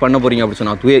மோட்டிவேட் பண்ண போகிறீங்க அப்படின்னு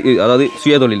சொன்னால், அதாவது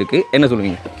சுயதொழிலுக்கு என்ன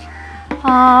சொல்லுவீங்க?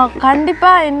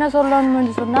 கண்டிப்பாக என்ன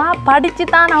சொல்லணும்னு சொன்னால், படித்து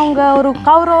தான் அவங்க ஒரு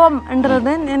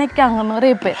கௌரவம்ன்றது நினைக்காங்க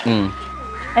நிறைய பேர்.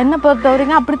 என்னை பொறுத்த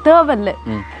வரைக்கும் அப்படி தேவையில்லை.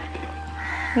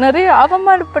 நிறைய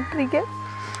அவமானப்பட்டிருக்கேன்.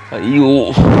 ஐயோ,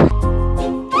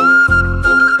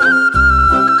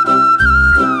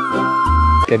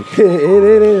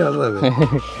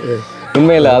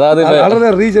 உண்மையில் அதாவது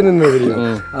அவ்வளோதான் ரீசன் என்ன தெரியும்.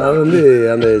 அதாவது வந்து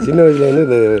அந்த சின்ன வயசுல வந்து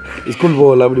இந்த ஸ்கூல்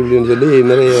போகல அப்படி இப்படின்னு சொல்லி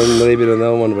நிறைய பேர் வந்து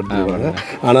அவமானப்படுத்திருப்பாங்க.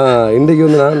 ஆனால் இன்றைக்கு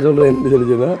வந்து நான் சொல்கிறேன் என்ன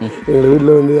சொல்லிச்சுன்னா, எங்கள்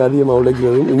வீட்டில் வந்து அதிகமாக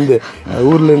உழைக்கிறதும் இந்த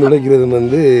ஊரில் இருந்து உழைக்கிறதும்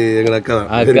வந்து எங்கள் அக்கா தான்.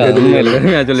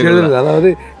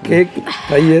 அதாவது கேக்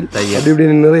தையல் அப்படி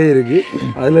இப்படின்னு நிறைய இருக்குது.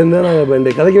 அதுலேருந்து தான் நாங்கள் இப்போ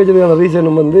இந்த கதைக்கு வச்சதுக்கான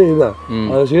ரீசனும் வந்து இதுதான்.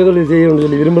 அதை சுயதொழில் செய்யணும்னு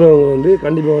சொல்லி விரும்புகிறவங்க வந்து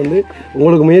கண்டிப்பாக வந்து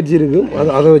உங்களுக்கு முயற்சி இருக்கும்,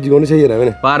 அதை வச்சுக்கொண்டு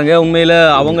செய்கிறேன். பாருங்க, உண்மையில்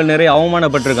அவங்க நிறைய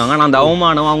அவமானப்பட்டிருக்காங்க. ஆனால் அந்த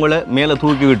அவமானம் அவங்கள மேலே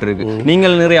தூக்கி விட்டுருக்கு.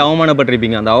 நீங்கள் நிறைய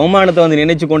அவமானப்பட்டிருப்பீங்க. அந்த அவமானத்தை வந்து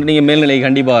நினைச்சு கொண்டு நீங்கள் மேல்நிலை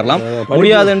கண்டிப்பாக வரலாம்.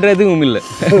 முடியாதுன்ற எதுவும் இல்லை.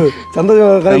 சந்தோஷம்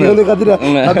வந்து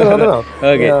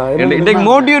இன்றைக்கு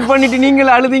மோட்டிவேட் பண்ணிட்டு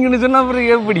நீங்கள் அழுதிங்கன்னு சொன்னா அப்புறம்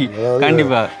எப்படி?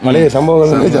 கண்டிப்பா பழைய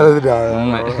சம்பவங்கள்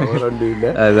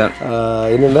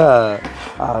என்னென்னா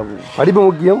படிப்பு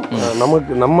முக்கியம்.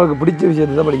 நமக்கு பிடிச்ச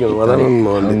விஷயத்தை தான் படிக்கணும்.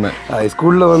 அதான்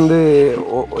ஸ்கூலில் வந்து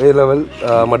ஏ லெவல்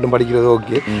மட்டும் படிக்கிறது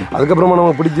ஓகே. அதுக்கப்புறமா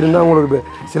நம்ம பிடிச்சிருந்தா அவங்களுக்கு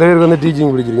சில பேருக்கு வந்து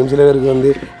டீச்சிங் பிடிச்சிருக்கும், சில பேருக்கு வந்து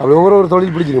அப்படி ஒவ்வொரு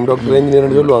தொழில் பிடிச்சிருக்கும். டாக்டர்,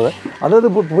 இன்ஜினியர்னு சொல்லுவாங்க. அதாவது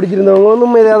பிடிச்சிருந்தவங்க வந்து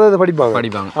உண்மையிலே அதை படிப்பாங்க.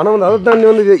 ஆனால் வந்து அதை தாண்டி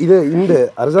வந்து இந்த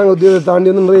அரசாங்க உத்தியோகத்தை தாண்டி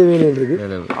வந்து நிறைய வேலைகள் இருக்குது.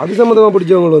 அது சம்மந்தமாக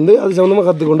பிடிச்சவங்க வந்து அது சம்மந்தமாக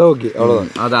கற்றுக்கொண்டா ஓகே,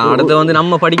 அவ்வளோதான். அதான் அடுத்து வந்து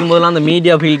நம்ம படிக்கும் போதெல்லாம் அந்த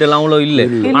மீடியா ஃபீல்டெல்லாம் அவ்வளோ இல்லை.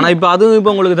 ஆனால் இப்போ அதுவும்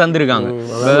இப்போ உங்களுக்கு தந்திருக்காங்க.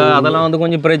 அதெல்லாம் வந்து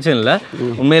கொஞ்சம் பிரச்சனை இல்லை.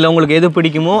 உண்மையில் உங்களுக்கு எது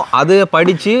பிடிக்குமோ அதை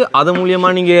படித்து அது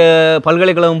மூலியமாக நீங்கள்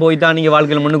பல்கலைக்கழகம் போய் தான் நீங்கள்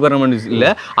வாழ்க்கையில் முன்னுக்கு வர முடியும் இல்லை.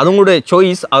 அது உங்களோட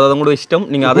சாய்ஸ், அது உங்களோட இஷ்டம்.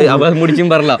 நீங்கள் அதை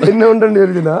முடிச்சும் வரலாம். என்ன ஒன்று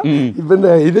இருக்குன்னா, இப்போ இந்த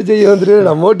இதை செய்ய வந்துட்டு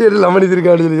நான் மோட்டிவேட்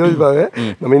அமனித்திருக்கான்னு சொல்லி யோசிப்பாங்க.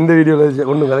 நம்ம இந்த வீடியோவில்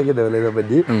ஒன்றும் கலைக்க தேவையில்லை. இதை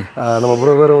பற்றி நம்ம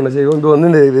ப்ரோக்ராம் ஒன்று செய்வோம். இப்போ வந்து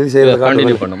இந்த இது செய்ய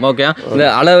கண்டினியூ பண்ணோம். ஓகே, இந்த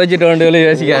அளவு வச்சுட்டு வந்து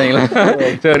யோசிக்காதீங்களா?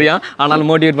 சரியா? ஆனால்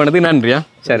மோட்டிவேட் பண்ணதுக்கு நன்றியா?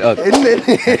 சரி, ஓகே.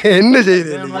 என்ன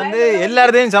செய்யுது வந்து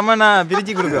எல்லாத்தையும் சமனா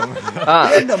பிரிச்சு கொடுக்குறோம்.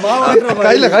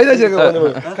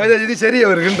 கைதா சரி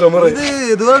அவருக்குன்ற மாதிரி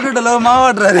துவக்கிட்ட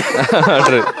மாவாட்டுறாரு.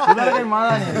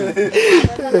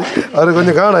 அவரு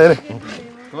கொஞ்சம் காணா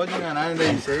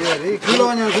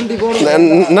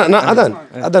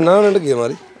அதான் நான் எடுக்கிற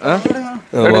மாதிரி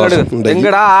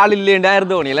எங்கடா ஆள் இல்லையா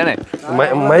இருந்தோம் இல்லைண்ணே.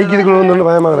 மைக்கு இதுக்குள்ள வந்து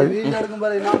பயமாக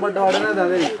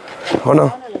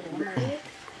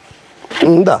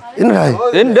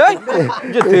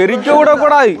தெரிக்க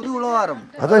விடக்கூடாது.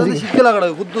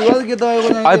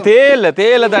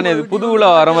 தேயில தானே இது புது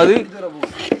உலகம். அது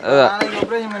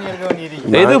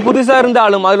எது புதுசா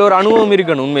இருந்தாலும் அதுல ஒரு அனுபவம்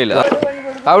இருக்கணும். உண்மையில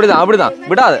அப்படிதான்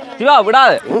விடாத சிவா,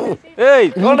 விடாத. ஏய்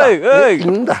சொல்லு,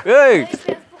 ஏய்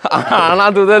ஆனா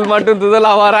துதல் மட்டும் துதல்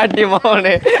வாராட்டி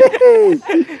மாவனே.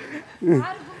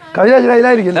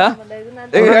 கவிதாஜிலாம் இருக்குல்ல,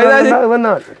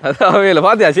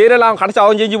 பாத்தியா சீரெல்லாம் கடைசி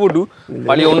அவன் செஞ்சு போட்டு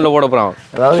பழி ஒண்ணுல போட போறான்.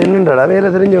 அதாவது என்னடா வேலை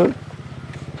தெரிஞ்சவன்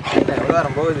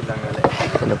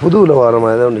அந்த புது உலவாரம்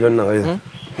ஏதோ ஒன்று சொன்னாங்க.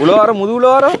 உலவாரம் முது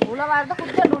உலவாரம்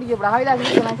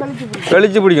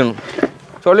கழிச்சு பிடிக்கணும்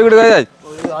சொல்லி கொடுக்காது.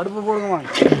 அடுப்பு போடுங்கம்மா.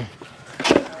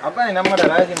 அப்ப நம்மளோட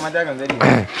ராஜ்யம் மஜாக்கம் தெரியும்.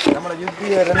 நம்மளோட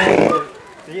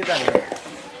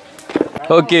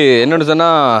ஓகே, என்னென்னு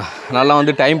சொன்னால் நல்லா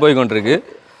வந்து டைம் போய் கொண்டிருக்கு.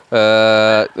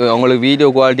 உங்களுக்கு வீடியோ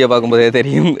குவாலிட்டியாக பார்க்கும்போதே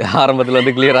தெரியும், ஆரம்பத்தில்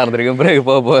வந்து கிளியராக இருந்திருக்கும், பிறகு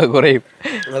போக குறையும்.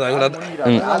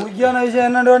 முக்கியமான விஷயம்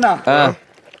என்னன்னா,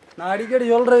 நான் அடிக்கடி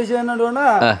சொல்ற விஷயம் என்னன்னா,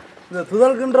 இந்த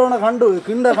துதல்கின்றவனை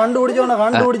கண்டுபிடிச்சவனா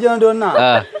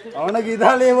அவனுக்கு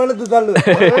இதாலேயே வெளுத்து தள்ளு.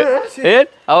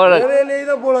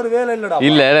 இதை போல ஒரு வேலை இல்லடா.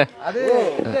 இல்ல அது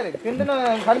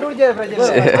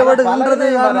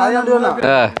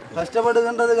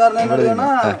கஷ்டப்பட்டுன்றது காரணம் என்னன்னா,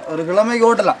 ஒரு கிழமைக்கு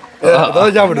ஓட்டலாம்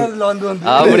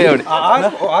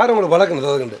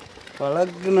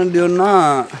பழக்குன்னா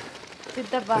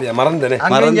மறந்தேன்.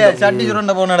 சட்டி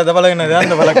சுரண்ட போன பழகினது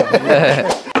அந்த பழக்கம்.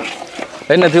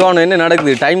 என்ன திவானம் என்ன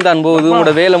நடக்குது? டைம் தான் போகுது,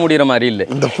 உங்களோட வேலை முடிகிற மாதிரி இல்லை.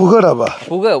 இந்த புகைடாப்பா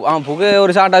புகை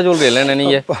ஒரு ஷார்ட்டா சொல்றீங்க என்ன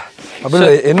நீங்க? அப்படி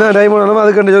என்ன டைம் ஆனாலும்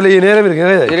அதுக்கு சொல்லி நேரம்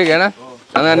இருக்கு ஏன்னா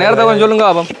அந்த நேரத்தை கொஞ்சம் சொல்லுங்க.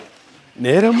 அப்போ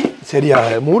நேரம் சரியா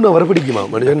 3 hour பிடிக்குமா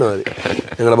மனுஷன் மாதிரி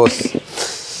எங்களோட பாஸ்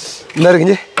என்ன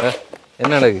இருக்குங்க?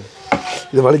 என்ன நடக்குது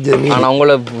இது வலிச்சு? ஆனால்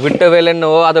உங்களை விட்ட வேலை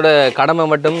என்னவோ அதோட கடமை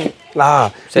மட்டும்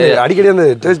சரி அடிக்கடி அந்த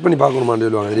டேஸ்ட் பண்ணி பார்க்கணுமான்னு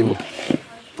சொல்லுவாங்க தெரியுமா?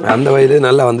 அந்த வயது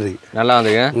நல்லா வந்துருக்கு.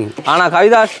 ஆனால்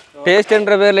கவிதாஸ்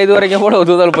டேஸ்ட்ன்ற பேரில் இது வரைக்கும் கூட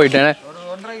தூதல் போயிட்டேன்.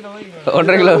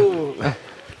 1.5 கிலோ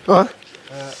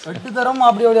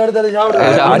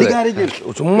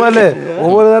சும்மா இல்லை,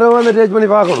 ஒவ்வொரு தடவை வந்து டேஸ்ட் பண்ணி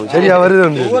பார்க்கணும். சரியா வருது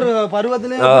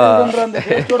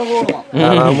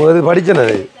படிச்சேன்.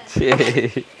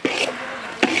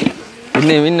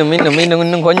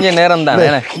 இன்னும் கொஞ்சம் நேரம் தான்.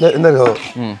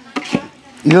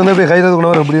 இது வந்து இப்படி கையில் கூட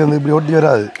இப்படி வந்து இப்படி ஒட்டி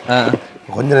வராது.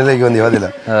 கொஞ்சம் நிலைக்கு வந்து அதில்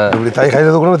இப்படி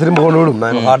கையில் கூட திரும்ப கொண்டு விடும்.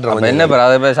 நான் காட்டுறேன். என்ன பேர்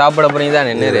அதை போய் சாப்பிட போறீங்க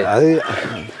தான்? என்ன அது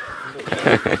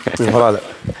பரவாயில்ல.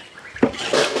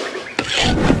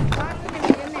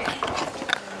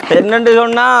 என்னன்னு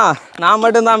சொன்னா நான்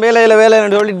மட்டும்தான்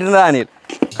வேலைன்னு சொல்லிட்டு இருந்தா நீ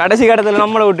கடைசி கட்டத்தில்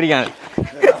நம்மளை விட்டுருக்காங்க.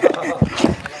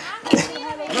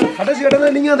 கடைசி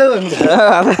கட்டத்தில் நீங்க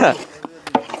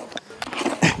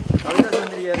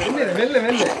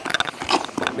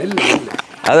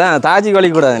அதான் தாஜி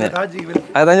கொலிக்க கூடாதுன்னு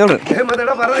அதான் சொல்றேன்.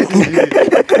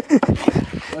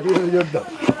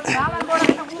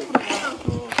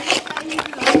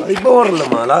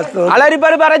 அலரி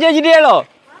பாரு பறச்சு வச்சுட்டேலோ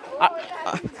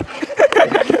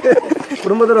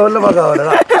குடும்பத்தில் வரல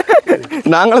பார்க்க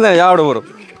நாங்களும் தான் சாப்பிட போறோம்.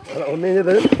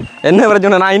 என்ன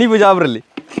பிரச்சனை? நான் இனிப்பு சாப்பிட்றல.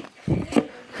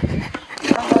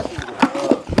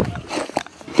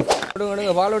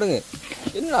 விடுங்க பால் விடுங்க.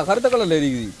 என்ன கருத்த கலர்ல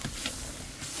இருக்குது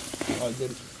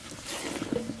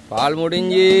பால்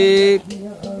முடிஞ்சு.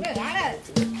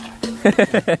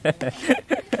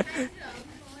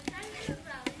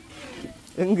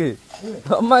 எங்க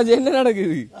அம்மாஜி என்ன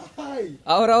நடக்குது?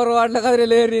 அவர் வாட்டில்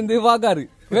கதிரையில் ஏறி இருந்து பார்க்காரு,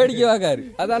 வேடிக்கை பார்க்காரு.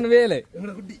 அதான் வேலை.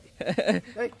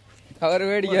 அவர்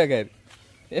வேடிக்கை பார்க்காரு.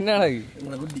 என்ன நடக்குது?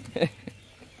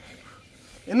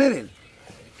 என்ன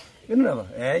என்னடா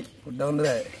ஏய் குட்ட வந்து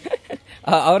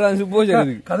அவர் அஞ்சு போச்சு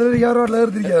கதிரைக்கு யாரோ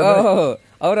ஏறிருக்காரு.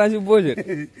 அவர் அஞ்சு போச்சு.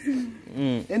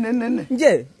 என்ன என்ன என்ன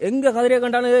இங்கே எங்க கதிரையை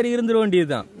கண்டாலும் ஏறி இருந்துட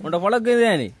வேண்டியதுதான். உன்ட பழக்கம்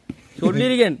தானே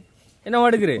சொல்லியிருக்கேன். என்ன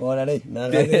மாட்டுக்கிறேன்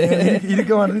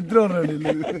இருக்க மாட்டேன்.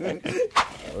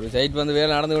 ஒரு சைட் வந்து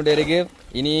வேலை நடந்து கொண்டே இருக்கு.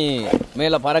 இனி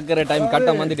மேல பறக்கிற டைம்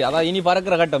கட்டம் வந்துட்டு, அதான் இனி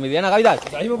பறக்கிற கட்டம் இது. ஏன்னா கவிதா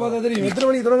டைம் பார்த்தா தெரியும் எத்தனை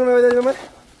மணிக்கு தொடங்கணும்?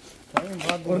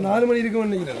 ஒரு 4 மணி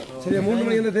இருக்குன்னு நினைக்கிறேன். சரியா 3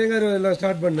 மணிக்கு வந்து தேங்காய் எல்லாம்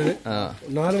ஸ்டார்ட் பண்ணது.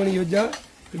 4 மணிக்கு வச்சா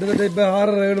கிட்டத்தட்ட இப்ப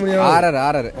 6:30 மணி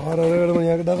 6:30 மணி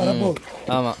ஆகிட்டா வரப்போ.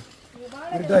 ஆமா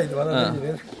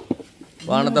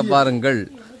வானத்தை பாருங்கள்.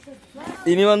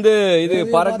 இனி வந்து இது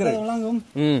பறக்குற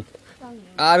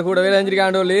ஆறு கூட வேலை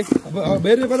செஞ்சிருக்காண்டோலி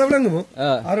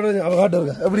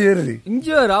அப்படி ஏறுது இங்க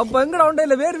அப்ப எங்கடா உண்டா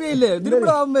இல்ல வேர்வே இல்ல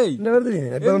திருப்பி அம்மை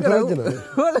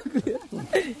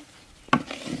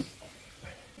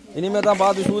இனிமே தான்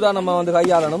பார்த்து சூதானமா வந்து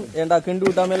கையாளணும். ஏன்டா கிண்டு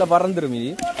விட்டாமே எல்லாம் பறந்துடும்.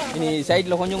 இனி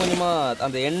சைட்ல கொஞ்சம் கொஞ்சமா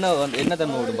அந்த எண்ணெய்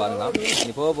தன்மை விடும் பாருங்க.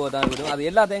 இனி போக தான் விடும். அது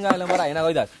எல்லா தேங்காயிலும் வர என்ன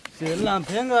கைதா எல்லாம்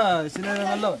தேங்காய் சின்ன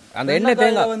அந்த எண்ணெய்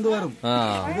தேங்காய் வந்து வரும்.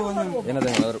 எண்ணெய்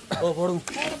தேங்காய் வரும்.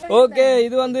 ஓகே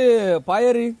இது வந்து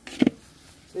பயறு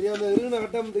சரியா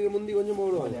கட்டத்துக்கு முந்தி கொஞ்சம்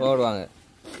போடுவாங்க.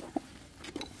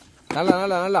 நல்லா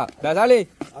நல்லா நல்லா சாலி.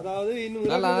 அதாவது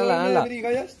இன்னும் நல்லா நல்லா நல்லா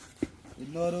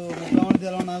இன்னொரு 3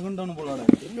 மணி ஆகுன்னு போல.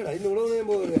 என்னடா இந்த உலகம்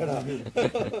போகுதுடா.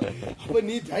 அப்ப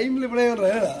நீ டைம்ல இப்படியே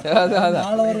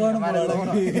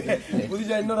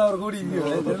புதுசா இன்னொரு அவர் கூடி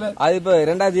அது இப்ப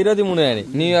 2023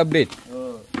 நியூ அப்டேட்.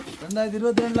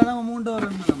 2022 3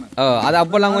 வரும். அது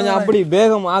அப்பெல்லாம் கொஞ்சம் அப்படி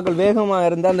வேகமா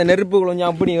இருந்தா அந்த நெருப்புகள்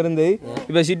கொஞ்சம் அப்படி இருந்து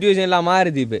இப்ப சிச்சுவேஷன் எல்லாம்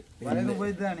மாறுது. இப்ப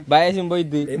பயசும்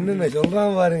போயிட்டு என்னென்ன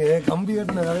சொல்றான் பாருங்க. கம்பி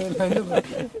கட்டின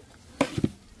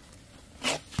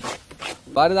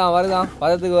வருதான்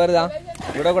பதத்துக்கு வருதான்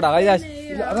விடக்கூட கைதாஸ்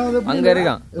அங்க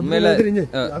இருக்கான். உண்மையில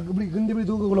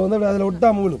தூக்கக்குள்ள வந்து அதுல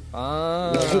ஒட்டாம விழும்.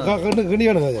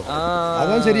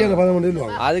 அதான் சரியான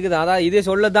பதம். அதுக்கு தான் அதான் இதே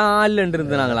சொல்லதான் இல்லைன்னு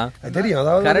இருந்தாங்களா தெரியும்.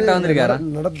 அதாவது கரெக்டா வந்திருக்காரா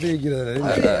நடத்தி வைக்கிறது.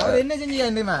 என்ன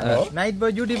செஞ்சீங்க நைட்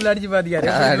போய் யூடியூப்ல அடிச்சு பாத்தியாரு.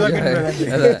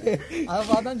 அதை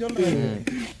பார்த்தா சொல்றேன்.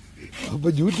 அப்ப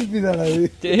யூடியூப் தானா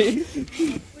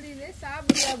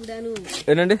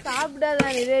என்னண்டு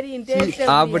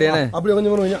அப்படி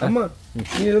கொஞ்சம் அம்மா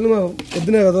நீ சொல்லுங்க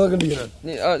எத்தனை கதவை கண்டிக்கிறேன்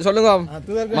சொல்லுங்க.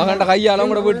 மகன்ட கையால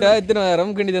கூட போயிட்டு எத்தனை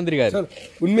நேரம் கிண்டி தந்திருக்காரு.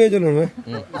 உண்மையை சொல்லுங்க.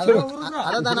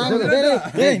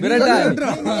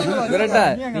 விரட்டா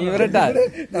நீ விரட்டா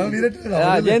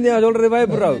ஜெயந்தியா சொல்றது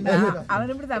பயப்படுறாவு.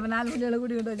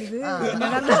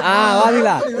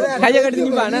 வாதிங்களா கைய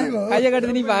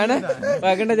கட்டி நிப்பான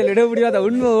கிண்ட சொல்லி இட முடியாத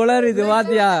உண்மை உளறு இது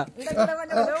வாத்தியா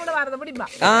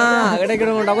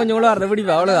கிடைக்கணும் கொஞ்சம் கூட வரத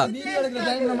பிடிப்பா அவ்வளவுதான்.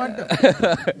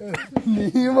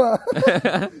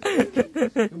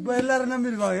 இப்ப எல்லாரும்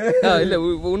நம்பிருப்பாங்க. இல்ல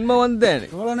உண்மை வந்து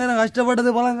இவ்வளவு நேரம் கஷ்டப்பட்டது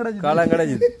பலம்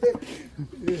கிடைச்சது.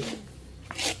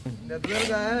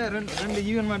 ரெண்டு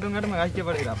ஜீவன் மட்டும்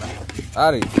கஷ்டப்படுகிறாப்ப.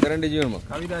 ஆறு 2 ஜீவன்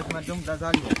கவிதாஸ் மற்றும்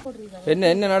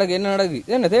என்ன நடக்கு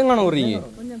என்ன தேங்காய் விடுறீங்க?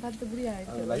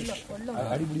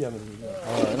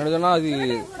 என்ன சொன்னா அது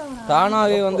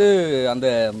தானாவே வந்து அந்த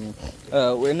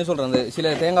என்ன சொல்ற அந்த சில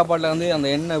தேங்காய் பாட்டில் வந்து அந்த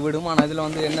எண்ணெய் விடும். ஆனா இதுல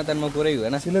வந்து எண்ணெய் தன்மை குறைவு.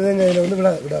 ஏன்னா சில தேங்காயில வந்து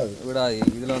விடாது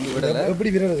இதுல வந்து விடல. எப்படி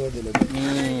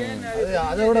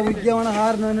அதோட முக்கியமான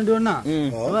காரணம் என்னன்னா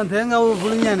தேங்காய்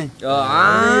புளிஞ்சானே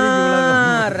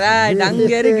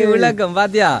அங்க இருக்கு விளக்கம்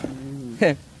பாத்தியா.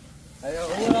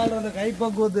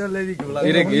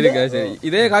 இருக்கு சரி.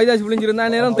 இதே காய்தாசி புளிஞ்சிருந்தா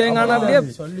நேரம் தேங்காய் அப்படியே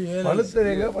பழுத்து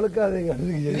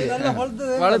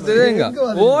தேங்காய்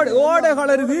ஓட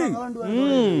கலருது.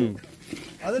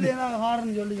 அதுல என்ன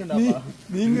ஹாரன் சொல்லிக்கண்டாப்பா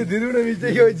நீங்க திருவிட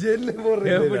விஜய் வச்சு என்ன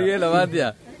போடுறீங்க எப்படியே இல்ல பாத்தியா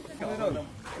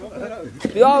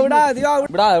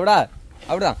விடா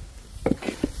அப்படிதான்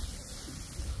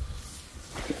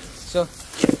சோ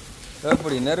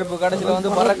எப்படி நெருப்பு கடைசியில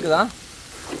வந்து பறக்குதான்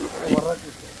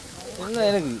என்ன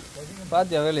எனக்கு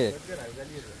பாத்தியா வேலையே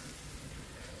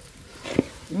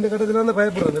இந்த கட்டத்துல வந்து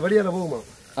பயப்படுறது வெளியால போகுமா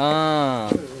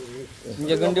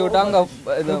இங்க கண்டி விட்டா அங்க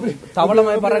தவளை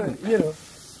மாதிரி பறக்கு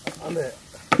அந்த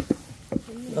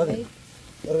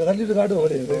தள்ளிட்டு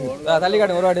காட்டுவோம் தள்ளி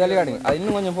காட்டுங்க ஒரு வாட்டி தள்ளி காட்டுங்க அது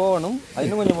இன்னும் கொஞ்சம் போகணும்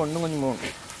இன்னும் கொஞ்சம் போகணும்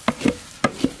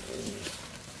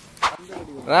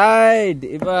ரைட்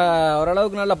இப்ப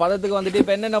ஓரளவுக்கு நல்ல பதத்துக்கு வந்துட்டு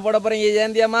இப்ப என்னென்ன போட போறீங்க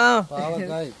ஜெயந்தியம்மா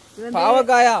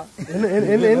பாவக்காயா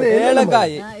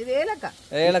ஏலக்காய்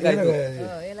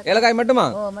ஏலக்காய் மட்டுமா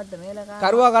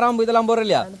கருவா கராம்பு இதெல்லாம் போடுற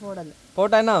இல்லையா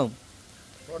போட்டா என்ன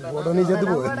நீ செத்து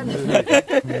போ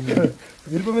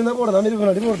விருப்பம் இருந்தா போட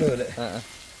தான் போட்டு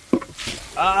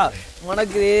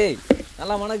மணக்கு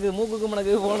நல்லா மணக்கு மூக்குக்கு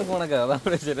மணக்கு போனுக்கு மணக்கு அதான்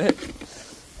பிரச்சனை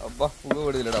அப்பா புகை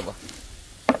விடுதலடாப்பா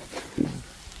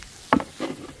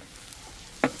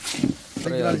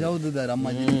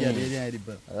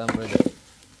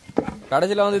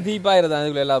கடைசியில வந்து தீப்பாயிருது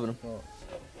அதுக்குள்ள எல்லாரும்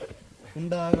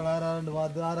குண்டாக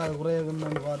பார்த்து குறைய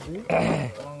பார்த்து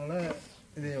அவங்கள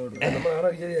இதே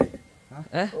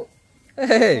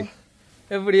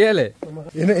எப்படி ஏழு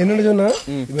என்னன்னு சொன்னா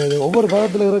ஒவ்வொரு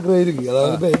பதத்துல இருக்கிற இருக்கு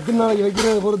அதாவது இப்ப எத்தனை நாளைக்கு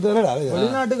வைக்கிறத பொறுத்து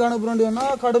வெளிநாட்டுக்கு அனுப்புறோம்னா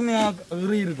கடுமையா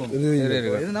இருக்கும்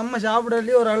இது நம்ம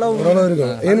சாப்பிடறதுலயே ஒரு அளவு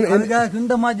இருக்கும்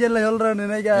கிண்ட மாச்சி எல்லாம் சொல்றேன்னு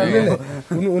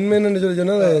நினைக்காது உண்மை என்னன்னு சொல்லி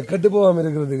சொன்னா கெட்டு போகாம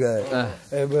இருக்கிறதுக்கு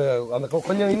இப்ப அந்த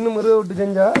கொஞ்சம் இன்னும் முறை விட்டு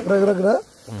செஞ்சா இருக்கிற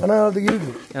கனகாலத்துக்கு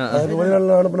இருக்கு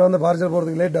வெளிநாட்டுல அனுப்புனா அந்த பார்சல்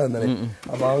போறதுக்கு லேட்டா இருந்தானே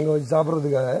அப்ப அவங்க வச்சு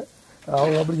சாப்பிடறதுக்காக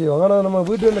அவங்க அப்படி செய்வாங்க ஆனா நம்ம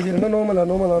வீட்டு வேலை செய்யணும்னா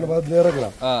நோமலான பார்த்து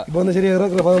இறக்கலாம் இப்ப வந்து சரியா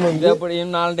இறக்குற பதம் வந்து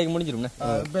நாளைக்கு முடிஞ்சிடும்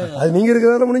அது நீங்க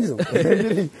இருக்கிறதால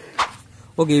முடிஞ்சிடும்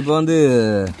ஓகே இப்போ வந்து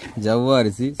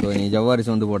ஜவ்வரிசி ஸோ நீ ஜவ்வரிசி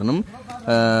வந்து போடணும்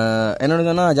என்னோட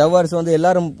சொன்னால் ஜவ்வரிசி வந்து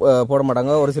எல்லாரும் போட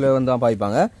மாட்டாங்க ஒரு சிலர் வந்து தான்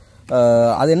பாய்ப்பாங்க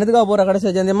அது என்னதுக்காக போகிற கடைசி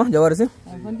ஜெயந்தியம்மா ஜவ்வரிசி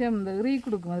கொஞ்சம் ரீ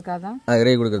கொடுக்கும் அதுக்காக தான்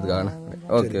ரீ கொடுக்கறதுக்காக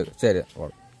ஓகே சரி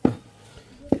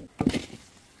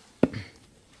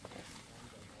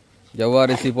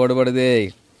ஜவ்வரிசி போடுபடுது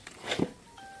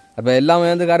அப்ப எல்லாமே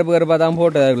வந்து கருப்பு கருப்பா தான்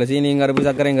போட்டு சீனியும் கருப்பு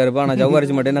சர்க்கரையும் கருப்பு ஆனா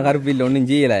ஜவ்வரிசி மட்டும் என்ன கருப்பு இல்லை ஒன்றும்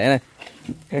செய்யல ஏன்னா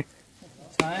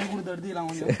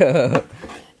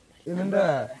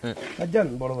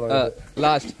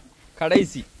லாஸ்ட்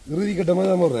கடைசி இறுதி கட்டமா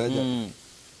தான் போடுறேன்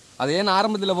அது ஏன்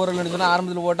ஆரம்பத்தில் போறேன்னு சொன்னா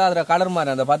ஆரம்பத்தில் போட்டா அதுல கலர்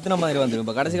மாதிரி அந்த பத்தின மாதிரி வந்துடும்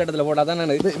இப்ப கடைசி கட்டத்தில் போட்டா தான்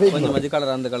கொஞ்சம் மஞ்சள்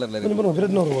கலர் அந்த கலர்ல இருக்கு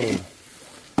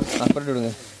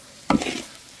விடுங்க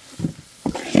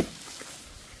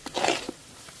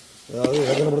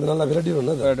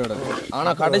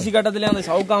ஆனா கடைசி கட்டத்திலே அந்த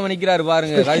சவுக்காம நிக்கிறாரு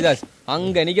பாருங்க கவிதாஸ்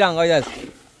அங்க நிக்கிறாங்க கவிதாஸ்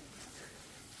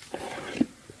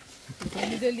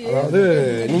அதாவது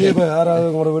நீங்க இப்ப யாராவது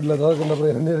உங்களோட வீட்டுல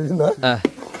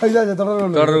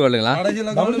தொடர்பு கொள்ளுங்களா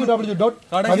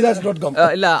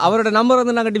இல்ல அவரோட நம்பர்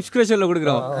வந்து நாங்க டிஸ்கிரிப்ஷன்ல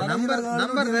கொடுக்குறோம்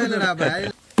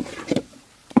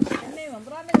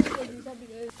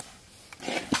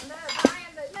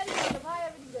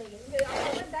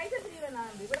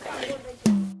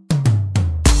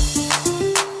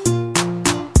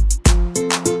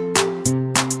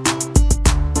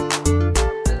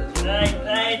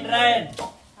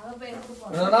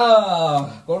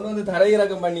கொண்டு வந்து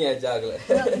தரையிறக்கம் பண்ணியாச்சு ஆகல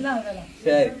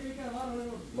சரி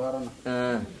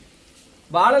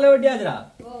பாடல வெட்டியாச்சுடா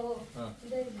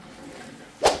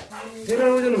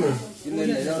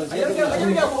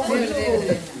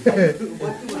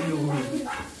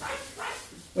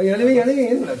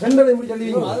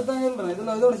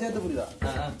சேர்த்து புரியுதா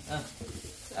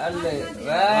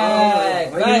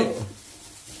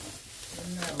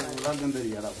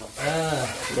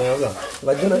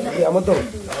அமத்தம்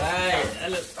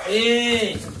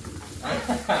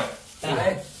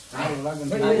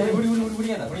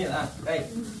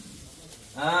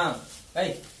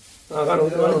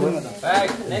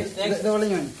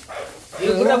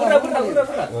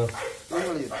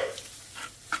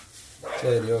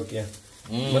சரி ஓகே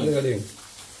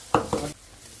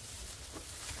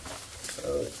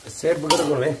சேட்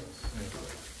போட்டு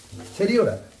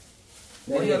சரியோட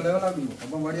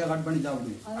கட் பண்ணி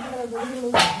சாப்பிடுங்க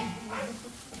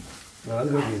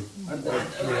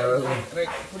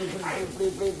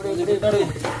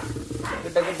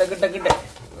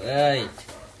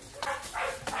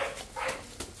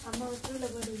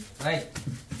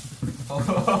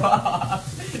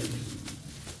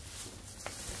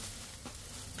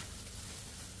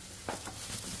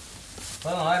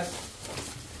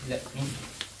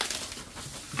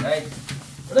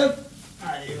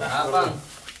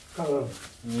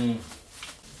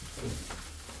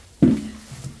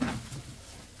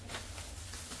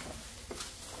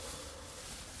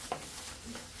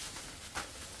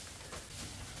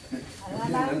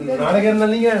நாளைக்கு என்ன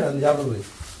நீங்க அது சாப்பிடுறது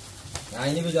நான்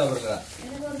இனிப்பு சாப்பிட்றேன்.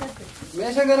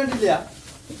 மேஷம் கரண்ட் இல்லையா?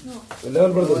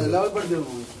 Level படுத்துறது level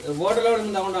படுத்துருவோம். போட்டலோட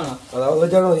இருந்தா கொண்டாங்க. அதாவது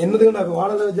வச்சாலும் என்னதுக்கு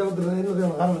வாழை வச்சா என்னது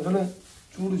காரணம் சொல்லு.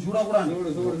 சூடு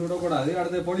சூடாக்கூடாது. சுடக்கூடாது.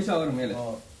 அடுத்து பொடிசா வரும் மேலே.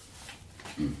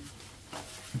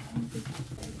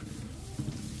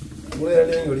 மூளை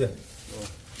அடிங்க ஒடியா.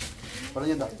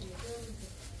 பழஞ்சதா.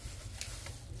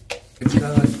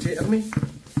 அம்மி.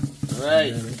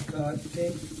 ரைட்.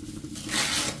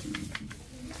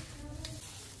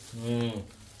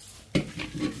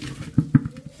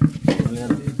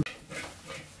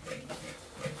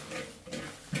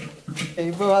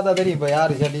 இப்ப பார்த்தா தெரியும் இப்ப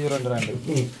யாரு சட்டி சுரண்டுறாண்டு.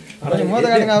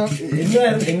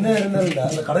 என்ன இருந்தாலும்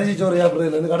அந்த கடைசி சோறு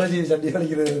சாப்பிட்றதுல இருந்து கடைசி சட்டி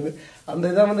அடிக்கிறது இருந்து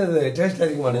அந்த இதான் வந்து டேஸ்ட்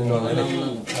அடிக்க மாட்டேங்குவாங்க.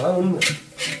 அதான் உண்மை.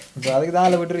 இப்ப அதுக்கு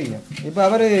தான் விட்டுருக்கீங்க. இப்ப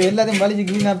அவரு எல்லாத்தையும் வலிச்சு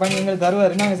கிளீனா பண்ணி எங்களுக்கு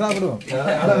தருவாரு, நாங்க சாப்பிடுவோம்.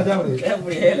 அதை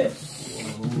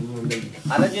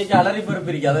வச்சு அலறி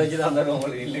பருப்பு இருக்கு, அதை வச்சுதான் அந்த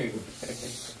உங்களுக்கு இல்லை.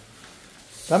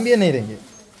 தம்பி என்ன இருங்க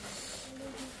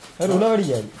அவர்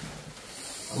உழவடிக்காது.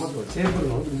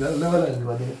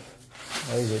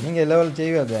 அது நீங்க லெவல்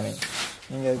செய்வா தானே,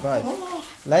 நீங்க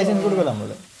லைசன்ஸ் கொடுக்கலாம்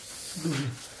போல.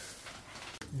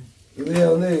 இதைய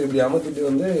வந்து இப்படி அமைச்சிட்டு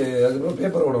வந்து அதுக்கப்புறம்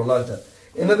பேப்பர் ஓடும் லாஸ்டா.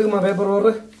 என்னதுக்குமா பேப்பர்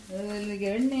ஓடுற?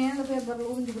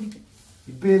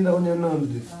 இப்ப இந்த கொஞ்சம் என்ன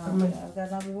வந்துட்டு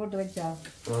போட்டு வச்சா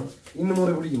இன்னும்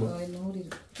முறை பிடிக்குமா?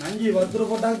 நஞ்சு 10 ரூபா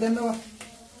போட்டாங்க தென்னவா.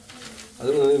 அது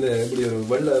இந்த எப்படி ஒரு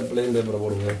வெள்ளை பிளைன் பேப்பரை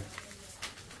போடுங்க.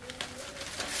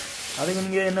 அதுக்கு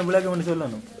நீங்க என்ன விளக்கம்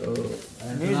சொல்லணும்?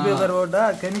 நியூஸ் பேப்பர் போட்டா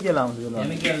கெமிக்கல் ஆகும் சொல்லலாம்.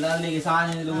 கெமிக்கல் தான் நீங்க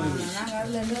சாயத்துல ஊறி. நாங்க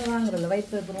அதுல இருந்து வாங்குறோம்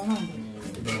ஒயிட் பேப்பர்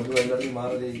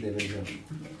மாறதே இல்லை.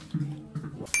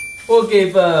 ஓகே,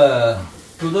 இப்ப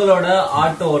துதலோட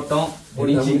ஆட்டோ ஓட்டம்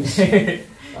முடிஞ்சு.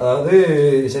 அதாவது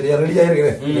சரியா ரெடி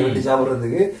ஆயிருக்கிறேன் வெட்டி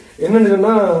சாப்பிடுறதுக்கு. என்னன்னு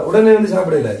சொன்னா உடனே வந்து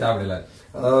சாப்பிடல.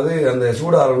 அதாவது அந்த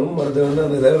சூடாகணும், மறுத்து வந்து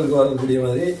அந்த லெவலுக்கு வரக்கூடிய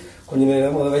மாதிரி கொஞ்ச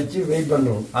நேரம் அதை வச்சு வெயிட்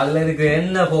பண்றோம். அதுல இருக்கு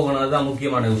என்ன போகணும், அதுதான்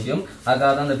முக்கியமான விஷயம்.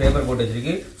 அதுக்காக தான் அந்த பேப்பர் போட்டு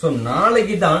வச்சிருக்கு. சோ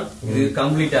நாளைக்கு தான் இது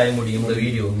கம்ப்ளீட் ஆக முடியும் இந்த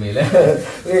வீடியோ. உண்மையில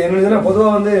என்ன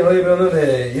பொதுவா வந்து நிறைய பேர் வந்து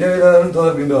 20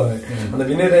 தோதை கிண்டுவாங்க. அந்த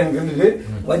பின்னர் டைம் கிண்டுட்டு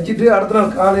வச்சுட்டு அடுத்த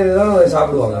நாள் காலையில தான் அதை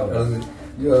சாப்பிடுவாங்க.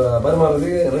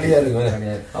 பரிமாறதுக்கு ரெடியா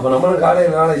இருக்கு. அப்ப நம்மளும்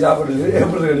காலையில நாளை சாப்பிடுறது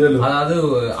எப்படி ரெடி? அதாவது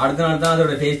அடுத்த நாள் தான்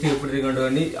அதோட டேஸ்ட் எப்படி இருக்குன்னு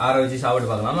வேண்டி ஆற வச்சு சாப்பிட்டு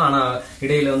பார்க்கலாம். ஆனா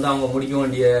இடையில வந்து அவங்க முடிக்க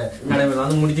வேண்டிய கடமை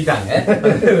வந்து முடிச்சுட்டாங்க.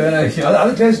 வேற விஷயம்.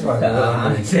 அது டேஸ்ட்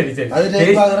பாக்குறேன். சரி சரி, அது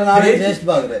டேஸ்ட் பாக்குறேன், நானே டேஸ்ட்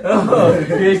பாக்குறேன்.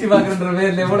 டேஸ்ட் பாக்குறன்ற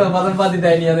பேர்ல கூட பதம்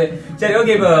பார்த்துட்டா நீ அது. சரி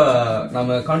ஓகே, இப்ப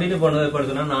நம்ம கண்டினியூ பண்ணது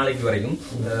படுத்தோம்னா நாளைக்கு வரைக்கும்.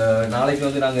 நாளைக்கு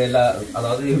வந்து நாங்க எல்லா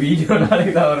அதாவது வீடியோ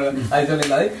நாளைக்கு தான் வரும், அது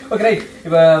சொல்லிடலாம். ஓகே ரைட்,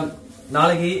 இப்ப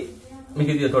நாளைக்கு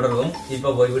மிகுதியை தொடர்வோம்.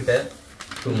 இப்ப போய்விட்ட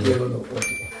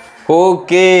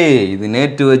ஓகே, இது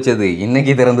நேற்று வச்சது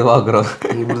இன்னைக்கு திறந்து பாக்குறோம்.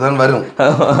 இப்படிதான் வரும்.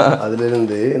 அதுல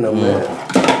இருந்து நம்ம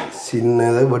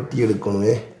சின்னதை வட்டி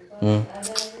எடுக்கணுமே.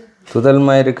 துதல்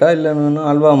மாதிரி இருக்கா இல்ல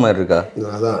அல்வா மாதிரி இருக்கா?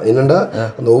 அதான் என்னண்டா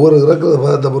அந்த ஒவ்வொரு இறக்குற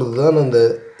பதத்தை பொறுத்து தான் அந்த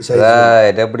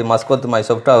எப்படி மஸ்கொத்து மாதிரி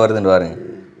சொஃப்டா வருதுன்னு பாருங்க.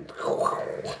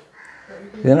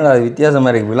 என்னடா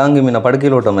வித்தியாசமா இருக்கு, விலாங்கு மீனை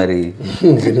படுக்கையில் ஓட்ட மாதிரி.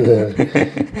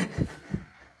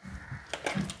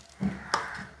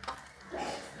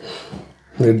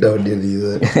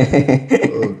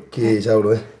 ஓகே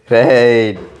சாப்பிடுவேன்.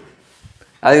 ரைட்,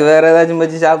 அதுக்கு வேற ஏதாச்சும்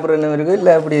வச்சு சாப்பிட்ற இருக்கு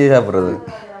இல்லை அப்படி சாப்பிட்றது?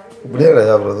 இப்படியே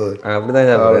சாப்பிட்றது அப்படிதான்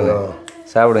சாப்பிட்றது.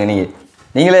 சாப்பிடுங்க,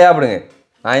 நீங்களே சாப்பிடுங்க,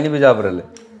 நான் இனிப்பு சாப்பிட்றல.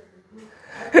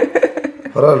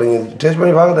 பரவாயில்ல, நீங்கள் டேஸ்ட்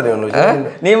பண்ணி பார்க்க தெரியும்.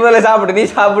 நீ முதல்ல சாப்பிட்டு, நீ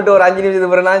சாப்பிட்டு ஒரு 5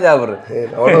 நிமிஷத்துக்கு பிறகு நான் சாப்பிட்றேன்.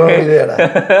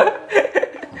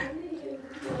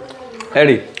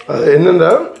 எப்படி அது என்னண்டா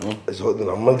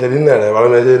நம்ம தெரியுங்க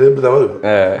வளமே இப்படி தான் இருக்கும்.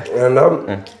 ஏன்னா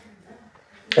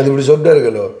அது இப்படி சொட்டா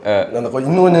இருக்கല്ലോ, அந்த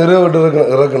இன்னும் கொஞ்சம் விட்டு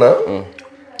இறக்குனா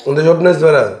இந்த சொட்னஸ்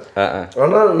வராது.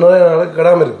 ஆனால் நிறைய நாளைக்கு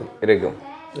கடாமல் இருக்கும்.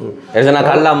 நான்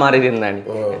கல்லா மாறி இருந்தா நீ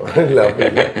இல்லை அப்படி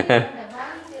இல்லை.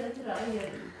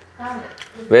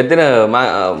 எத்தனை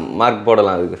மார்க்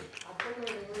போடலாம் அதுக்கு?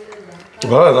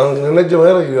 நான் நினைச்ச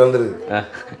மாதிரி வந்துருக்கு.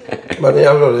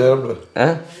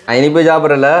 இனிப்பு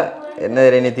சாப்பிட்றல என்ன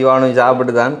நீ திவானும்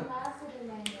சாப்பிட்டு தான்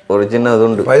ஒரு சின்ன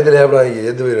துண்டு பயத்தில் சாப்பிடாங்க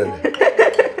எது போயிடாது.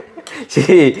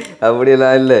 சரி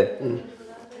அப்படியெல்லாம் இல்லை.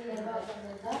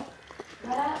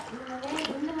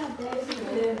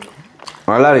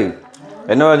 நல்லா இருக்கு.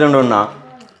 என்ன வச்சோன்னா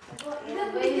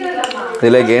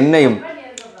இதில் எண்ணெயும்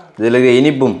இதில்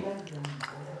இனிப்பும்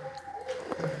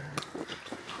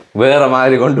வேற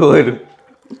மாதிரி கொண்டு போயிடும்.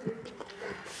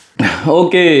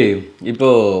 ஓகே, இப்போ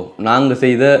நாங்கள்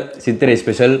செய்த சித்திரை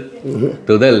ஸ்பெஷல்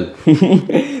துதல்.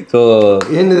 ஸோ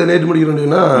ஏன் இதை நேற்று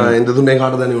முடிக்கிறோம்னா இந்த துண்டை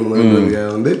காட்ட தானே ஒன்று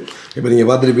வந்து இப்போ நீங்கள்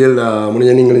பார்த்துருப்பீங்க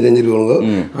முடிஞ்ச நீங்களும் செஞ்சுருக்கோங்க.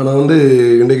 ஆனால் வந்து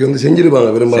இன்றைக்கு வந்து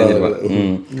செஞ்சுருப்பாங்க பெரும்பாலும்.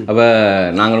 அப்போ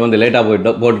நாங்கள் வந்து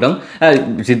லேட்டாக போட்டுட்டோம்.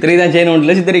 சித்திரை தான் செய்யணும்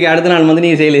இல்லை, சித்திரைக்கு அடுத்த நாள் வந்து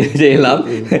நீங்கள் செய்யலாம்.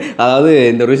 அதாவது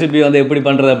இந்த ரெசிபி வந்து எப்படி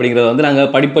பண்ணுறது அப்படிங்கிறத வந்து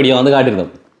நாங்கள் படிப்படியாக வந்து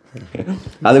காட்டியிருந்தோம்.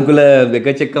 அதுக்குள்ளே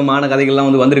எக்கச்சக்கமான கதைகள்லாம்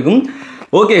வந்து வந்திருக்கும்.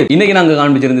 ஓகே, இன்றைக்கி நாங்கள்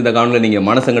காண்பிச்சிருந்த இந்த காணொலியில் நீங்கள்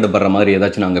மனசங்கடப்படுற மாதிரி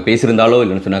ஏதாச்சும் நாங்கள் பேசியிருந்தாலோ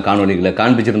இல்லைன்னு சொன்னால் காணொலிகளை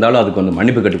காண்பிச்சிருந்தாலோ அதுக்கு வந்து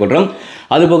மன்னிப்பு கேட்டுக்கொள்கிறோம்.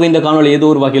 அதுபோக இந்த காணொலி ஏதோ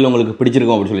ஒரு வகையில் உங்களுக்கு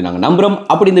பிடிச்சிருக்கும் அப்படின்னு சொல்லி நாங்கள் நம்புகிறோம்.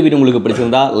 அப்படி இந்த வீடியோ உங்களுக்கு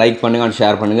பிடிச்சிருந்தா லைக் பண்ணுங்கள்,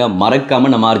 ஷேர் பண்ணுங்கள்,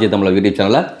 மறக்காமல் நம்ம RJ தமிழ் யூடியூப்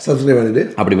சேனலை சப்ஸ்கிரைப் பண்ணிட்டு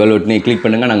அப்படி பெல் பட்டனை கிளிக்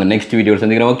பண்ணுங்கள். நாங்கள் நெக்ஸ்ட் வீடியோவில்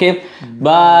சந்திக்கிறோம். ஓகே,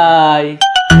 பாய்.